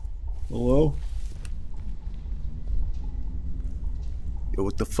 Hello? Yo,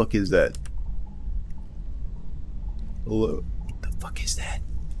 what the fuck is that? Hello? What the fuck is that?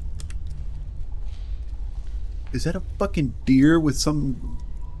 Is that a fucking deer with some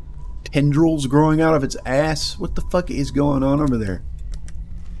tendrils growing out of its ass? What the fuck is going on over there?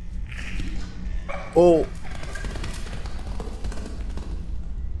 Oh.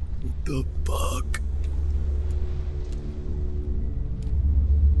 What the fuck?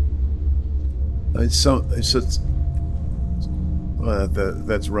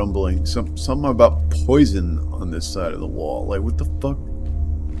 That's rumbling. Something about poison on this side of the wall. Like, what the fuck?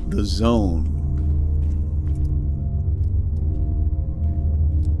 The zone.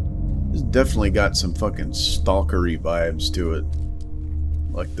 This definitely got some fucking stalkery vibes to it.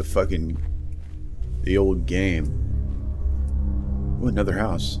 Like the old game. Ooh, another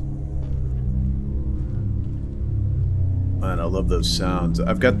house. Man, I love those sounds.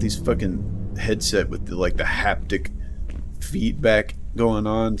 I've got these fucking headset with the haptic feedback going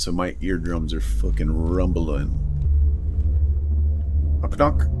on, so my eardrums are fucking rumbling. Knock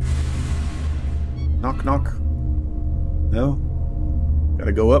knock. Knock knock. No?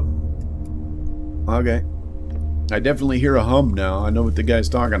 Gotta go up? Okay. I definitely hear a hum now. I know what the guy's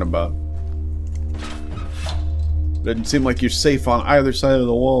talking about. Doesn't seem like you're safe on either side of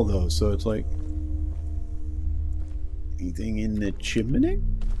the wall, though, so it's like... Anything in the chimney?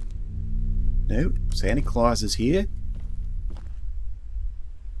 No. Santa Claus is here?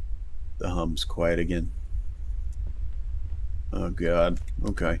 The hum's quiet again. Oh, God.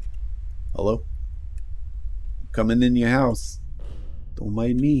 Okay. Hello? I'm coming in your house. Don't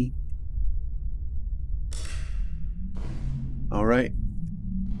mind me. Alright.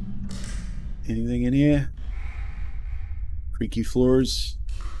 Anything in here? Creaky floors.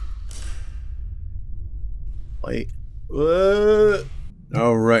 Light.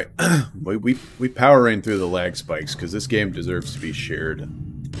 Alright. we power ran through the lag spikes because this game deserves to be shared.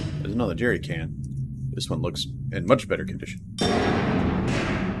 There's another jerry can. This one looks in much better condition.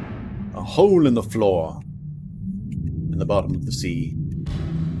 A hole in the floor. In the bottom of the sea.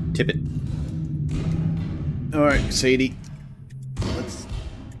 Tip it. Alright, Sadie. Let's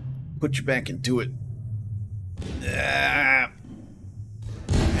put you back into it. There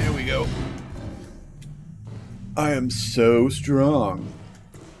we go. I am so strong.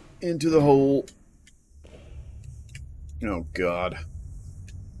 Into the hole. Oh, God.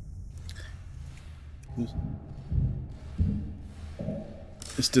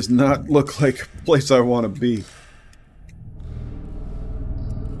 This does not look like a place I want to be.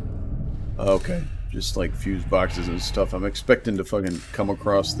 Okay. Just like fuse boxes and stuff. I'm expecting to fucking come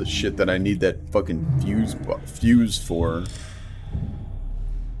across the shit that I need that fucking fuse for.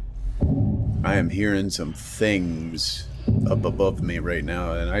 I am hearing some things up above me right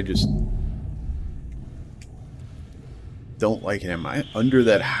now, and I just don't like it. Am I under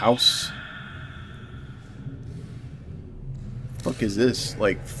that house? What the fuck is this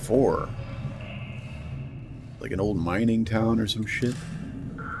like for? Like an old mining town or some shit?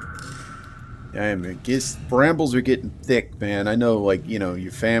 I guess brambles are getting thick, man. I know, like, you know,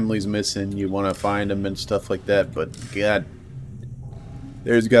 your family's missing, you want to find them and stuff like that, but God,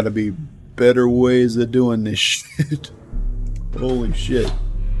 there's got to be better ways of doing this shit. Holy shit.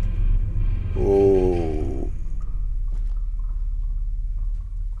 Oh.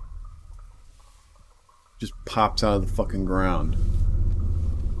 Just pops out of the fucking ground.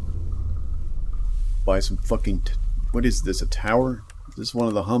 By some fucking... what is this, a tower? Is this one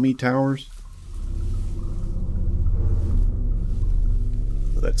of the Hummy towers?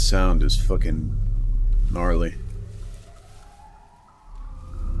 That sound is fucking gnarly.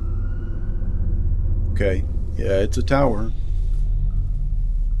 Okay. Yeah, it's a tower.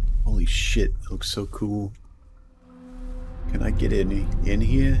 Holy shit, it looks so cool. Can I get in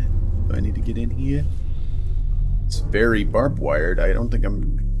here? Do I need to get in here? It's very barbed wired. I don't think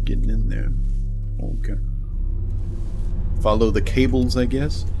I'm getting in there. Okay. Follow the cables, I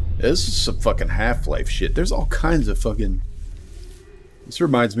guess. This is some fucking Half-Life shit. There's all kinds of fucking... This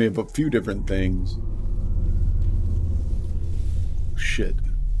reminds me of a few different things. Shit.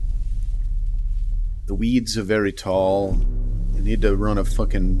 The weeds are very tall. I need to run a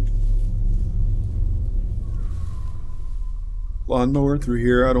fucking lawnmower through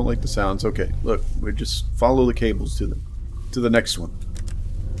here. I don't like the sounds. Okay, look, we just follow the cables to the next one.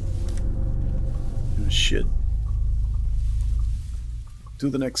 Oh, shit. To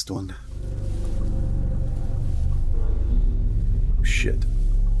the next one. Oh, shit.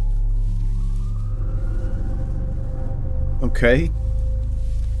 Okay.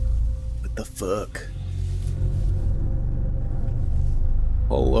 What the fuck?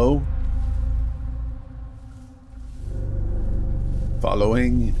 Hello?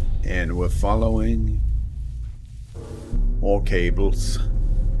 Following, and we're following more cables.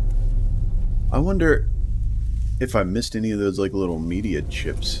 I wonder if I missed any of those like little media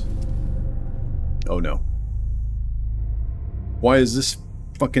chips. Oh no. Why is this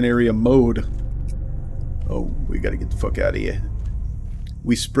fucking area mode? Oh, we gotta get the fuck out of here.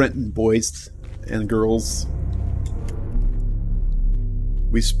 We sprinting, boys and girls.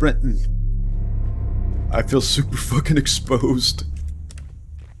 We sprinting. I feel super fucking exposed.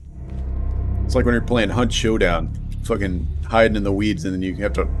 It's like when you're playing Hunt Showdown. Fucking hiding in the weeds and then you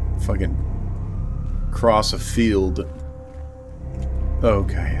have to fucking cross a field.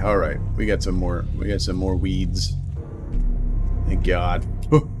 Okay, alright. We got some more weeds. Thank God.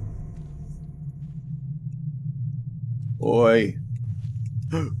 Oi.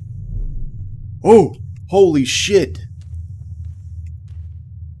 Oh! Holy shit!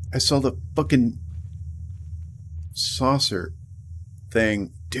 I saw the fucking saucer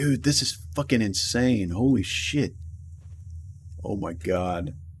thing. Dude, this is fucking insane. Holy shit. Oh my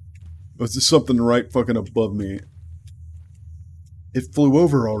God. Was there something right fucking above me? It flew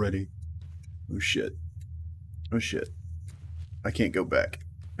over already. Oh shit. Oh shit. I can't go back.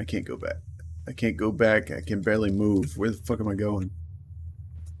 I can't go back. I can't go back. I can barely move. Where the fuck am I going?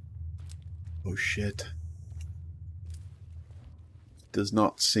 Oh shit. Does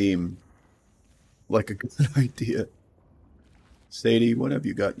not seem like a good idea. Sadie, what have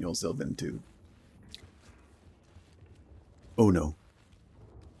you gotten yourself into? Oh no.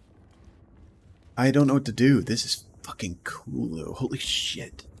 I don't know what to do. This is fucking cool though. Holy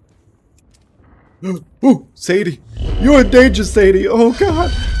shit. Oh, Sadie! You're in danger, Sadie! Oh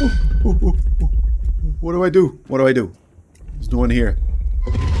god! Oh. What do I do? What do I do? There's no one here.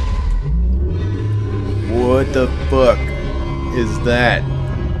 What the fuck is that?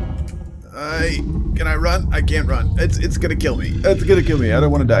 Can I run? I can't run. It's gonna kill me. It's gonna kill me. I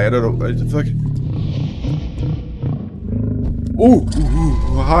don't want to die. I don't know. Ooh,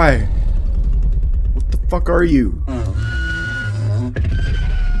 hi. What the fuck are you?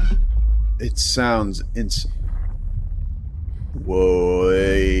 It sounds Whoa.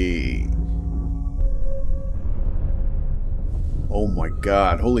 Oh my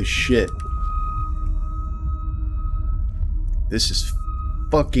god. Holy shit. This is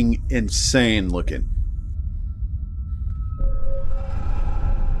fucking insane looking.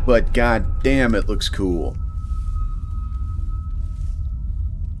 But god damn, it looks cool.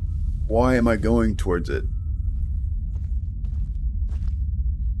 Why am I going towards it?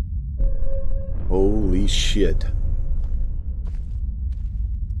 Holy shit.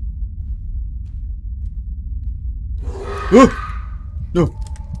 Oh! No!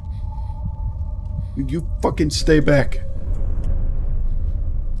 You fucking stay back.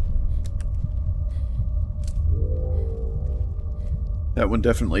 That one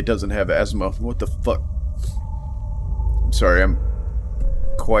definitely doesn't have asthma. What the fuck? I'm sorry, I'm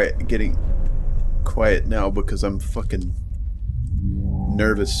getting quiet now because I'm fucking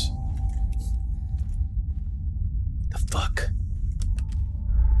nervous. The fuck?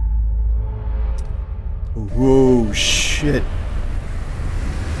 Whoa, shit.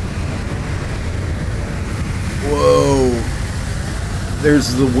 Whoa.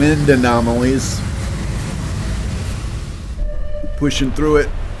 There's the wind anomalies. Pushing through it.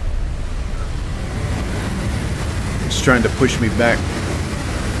 It's trying to push me back.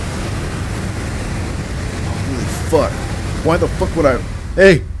 Holy fuck. Why the fuck would I...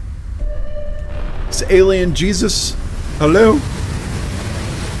 Hey! It's alien Jesus. Hello?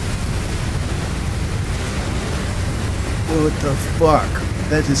 What the fuck?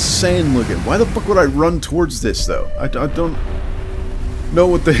 That is insane looking. Why the fuck would I run towards this though? I don't know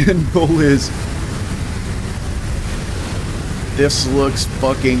what the end goal is. This looks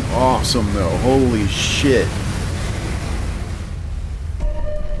fucking awesome though. Holy shit.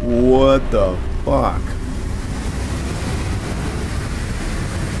 What the fuck?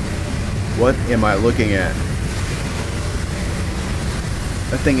 What am I looking at?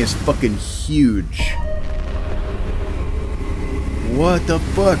 That thing is fucking huge. What the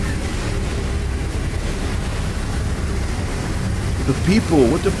fuck? The people,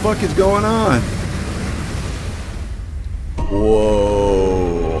 what the fuck is going on?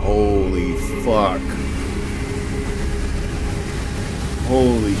 Whoa, holy fuck.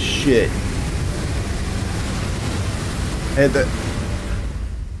 Holy shit. And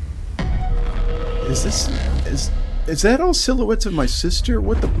is that all silhouettes of my sister?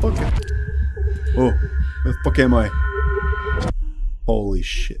 What the fuck? Oh, where the fuck am I? Holy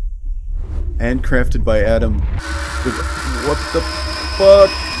shit. Handcrafted by Adam. What the fuck?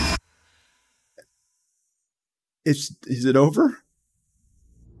 Is it over?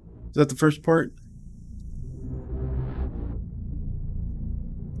 Is that the first part?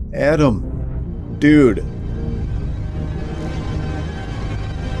 Adam. Dude.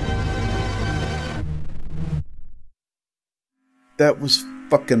 That was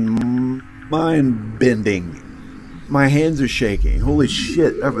fucking mind-bending. My hands are shaking. Holy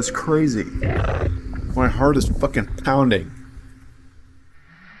shit, that was crazy. My heart is fucking pounding.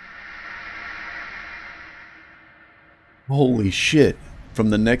 Holy shit. From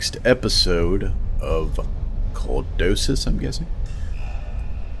the next episode of Chordosis, I'm guessing.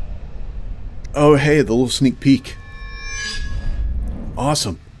 Oh, hey, the little sneak peek.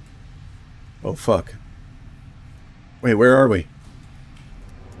 Awesome. Oh, fuck. Wait, where are we?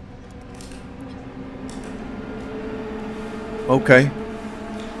 Okay.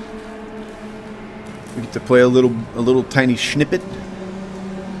 We get to play a little tiny snippet.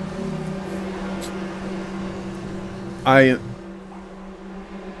 I'm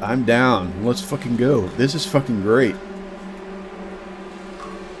down. Let's fucking go. This is fucking great.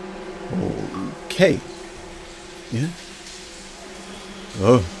 Okay. Yeah.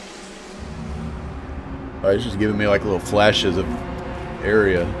 Oh. Oh, it's just giving me like little flashes of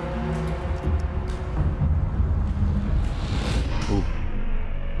area. Ooh.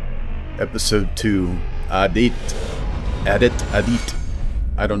 Episode 2. Adit. Adit.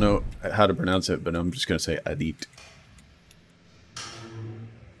 I don't know how to pronounce it, but I'm just gonna say Adit.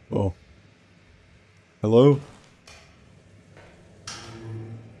 Oh. Hello?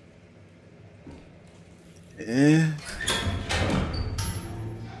 Yeah.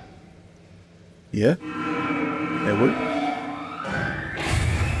 Yeah, what?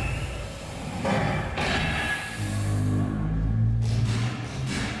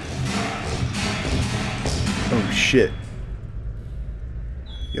 Oh shit.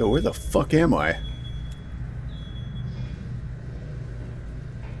 Yo, where the fuck am I?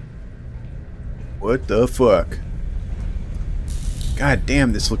 What the fuck? God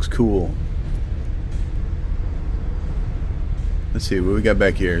damn, this looks cool. Let's see, what we got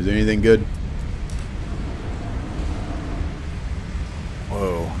back here? Is there anything good?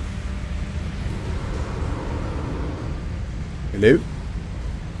 Whoa. Hello?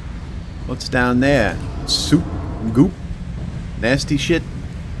 What's down there? Soup? Goop? Nasty shit?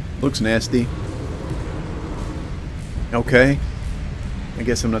 Looks nasty. Okay. I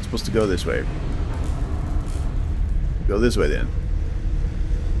guess I'm not supposed to go this way. Go this way then.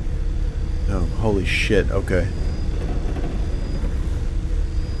 Oh, holy shit, okay.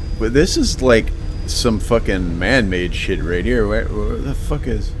 But this is like some fucking man-made shit right here. Where the fuck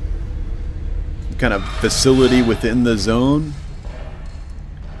is... some kind of facility within the zone?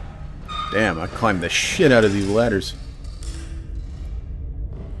 Damn, I climbed the shit out of these ladders.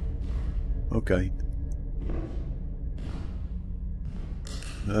 Okay.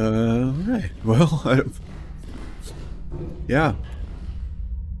 Alright. Well, I don't... yeah.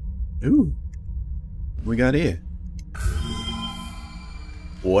 Ooh. We got here.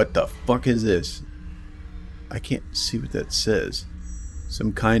 What the fuck is this? I can't see what that says.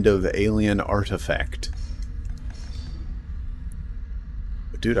 Some kind of alien artifact.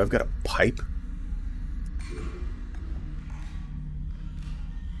 Dude, I've got a pipe.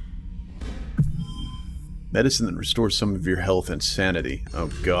 Medicine that restores some of your health and sanity.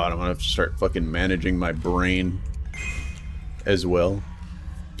 Oh god, I'm gonna have to start fucking managing my brain as well.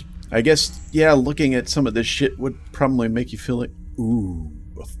 I guess, yeah, looking at some of this shit would probably make you feel like, ooh,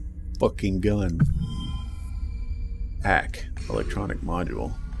 a fucking gun. Hack. Electronic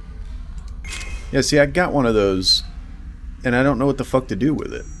module. Yeah, see, I got one of those, and I don't know what the fuck to do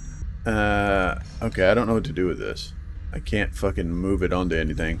with it. Okay, I don't know what to do with this. I can't fucking move it onto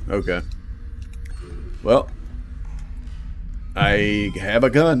anything. Okay. Well. I have a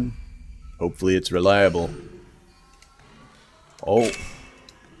gun. Hopefully it's reliable. Oh.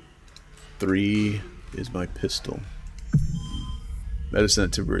 3 is my pistol. Medicine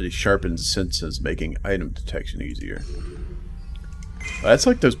that temporarily sharpens senses, making item detection easier. That's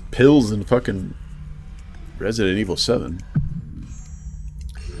like those pills in fucking Resident Evil 7.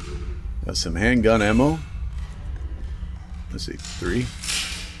 Got some handgun ammo. Let's see, 3.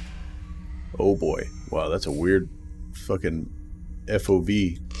 Oh boy. Wow, that's a weird fucking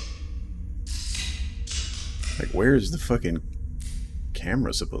FOV. Like, where is the fucking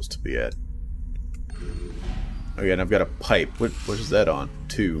camera supposed to be at? Okay, and I've got a pipe. What is that on?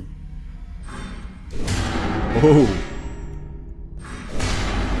 2. Whoa!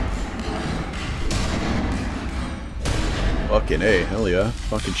 Fucking A, hell yeah.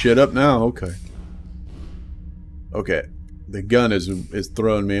 Fucking shit up now, okay. Okay. The gun is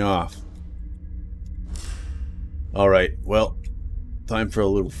throwing me off. Alright, well, time for a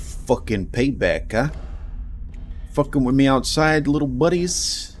little fucking payback, huh? Fucking with me outside, little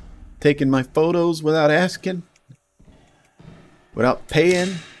buddies. Taking my photos without asking. Without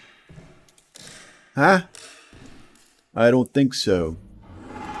paying. Huh? I don't think so.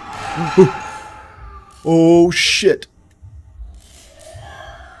 Oh, shit.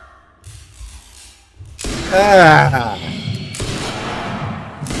 Ah!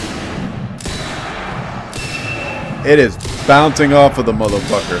 It is bouncing off of the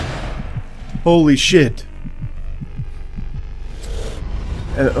motherfucker. Holy shit.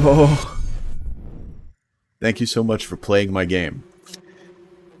 Oh. Thank you so much for playing my game.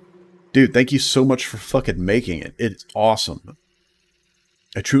 Dude, thank you so much for fucking making it. It's awesome.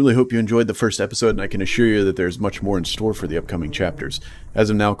 I truly hope you enjoyed the first episode, and I can assure you that there's much more in store for the upcoming chapters. As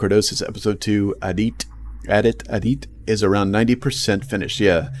of now, Chordosis Episode 2, Adit, is around 90% finished.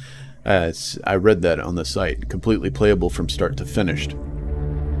 Yeah, I read that on the site. Completely playable from start to finished.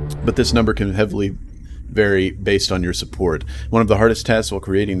 But this number can heavily vary based on your support. One of the hardest tasks while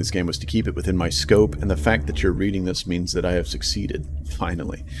creating this game was to keep it within my scope, and the fact that you're reading this means that I have succeeded,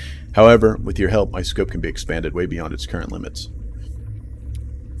 finally. However, with your help, my scope can be expanded way beyond its current limits.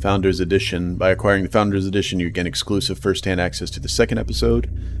 Founders Edition. By acquiring the Founders Edition, you gain exclusive first-hand access to the second episode.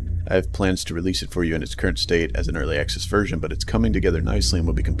 I have plans to release it for you in its current state as an early access version, but it's coming together nicely and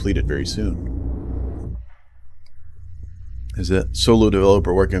will be completed very soon. As a solo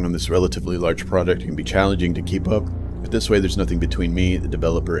developer working on this relatively large project, it can be challenging to keep up, but this way there's nothing between me, the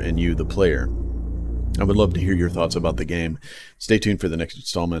developer, and you, the player. I would love to hear your thoughts about the game. Stay tuned for the next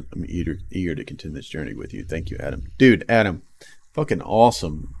installment. I'm eager to continue this journey with you. Thank you, Adam. Dude, Adam, fucking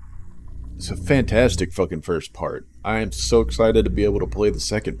awesome. It's a fantastic fucking first part. I am so excited to be able to play the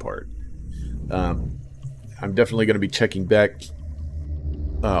second part. I'm definitely going to be checking back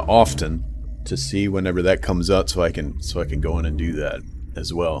often to see whenever that comes out, so I can go in and do that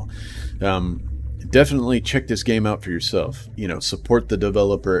as well. Definitely check this game out for yourself. You know, support the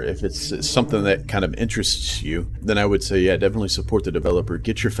developer. If it's something that kind of interests you, then I would say, yeah, definitely support the developer.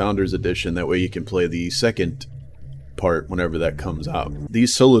 Get your Founders Edition. That way you can play the second part whenever that comes out.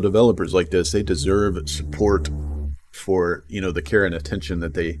 These solo developers like this, they deserve support for, you know, the care and attention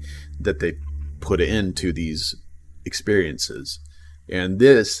that they put into these experiences. And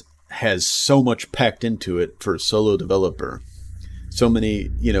this has so much packed into it for a solo developer. So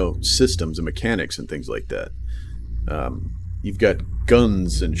many, you know, systems and mechanics and things like that. You've got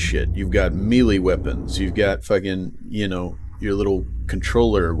guns and shit. You've got melee weapons. You've got fucking, you know, your little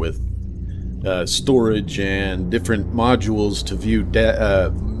controller with storage and different modules to view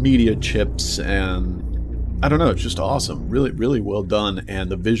media chips, and I don't know, it's just awesome. Really, really well done, and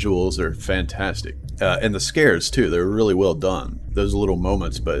the visuals are fantastic. And the scares too, they're really well done. Those little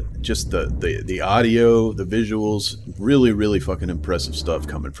moments, but just the audio, the visuals, really, really fucking impressive stuff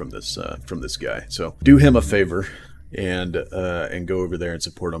coming from this guy. So do him a favor and go over there and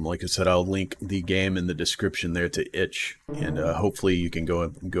support him. Like I said, I'll link the game in the description there to itch, and hopefully you can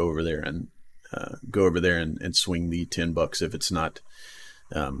go over there and swing the $10 if it's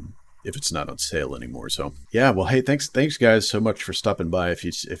not on sale anymore. So yeah, well, hey, thanks guys so much for stopping by.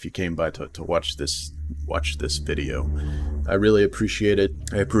 If you came by to watch this video, I really appreciate it.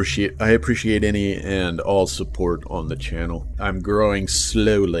 I appreciate any and all support on the channel. I'm growing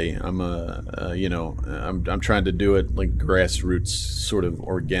slowly. I'm I'm trying to do it like grassroots, sort of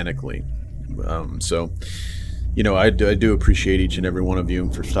organically. So you know, I do appreciate each and every one of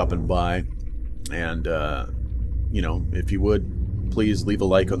you for stopping by. And you know, if you would, please leave a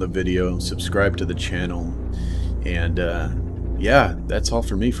like on the video, subscribe to the channel, and yeah, that's all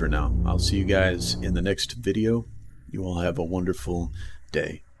for me for now. I'll see you guys in the next video. You all have a wonderful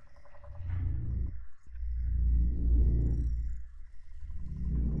day.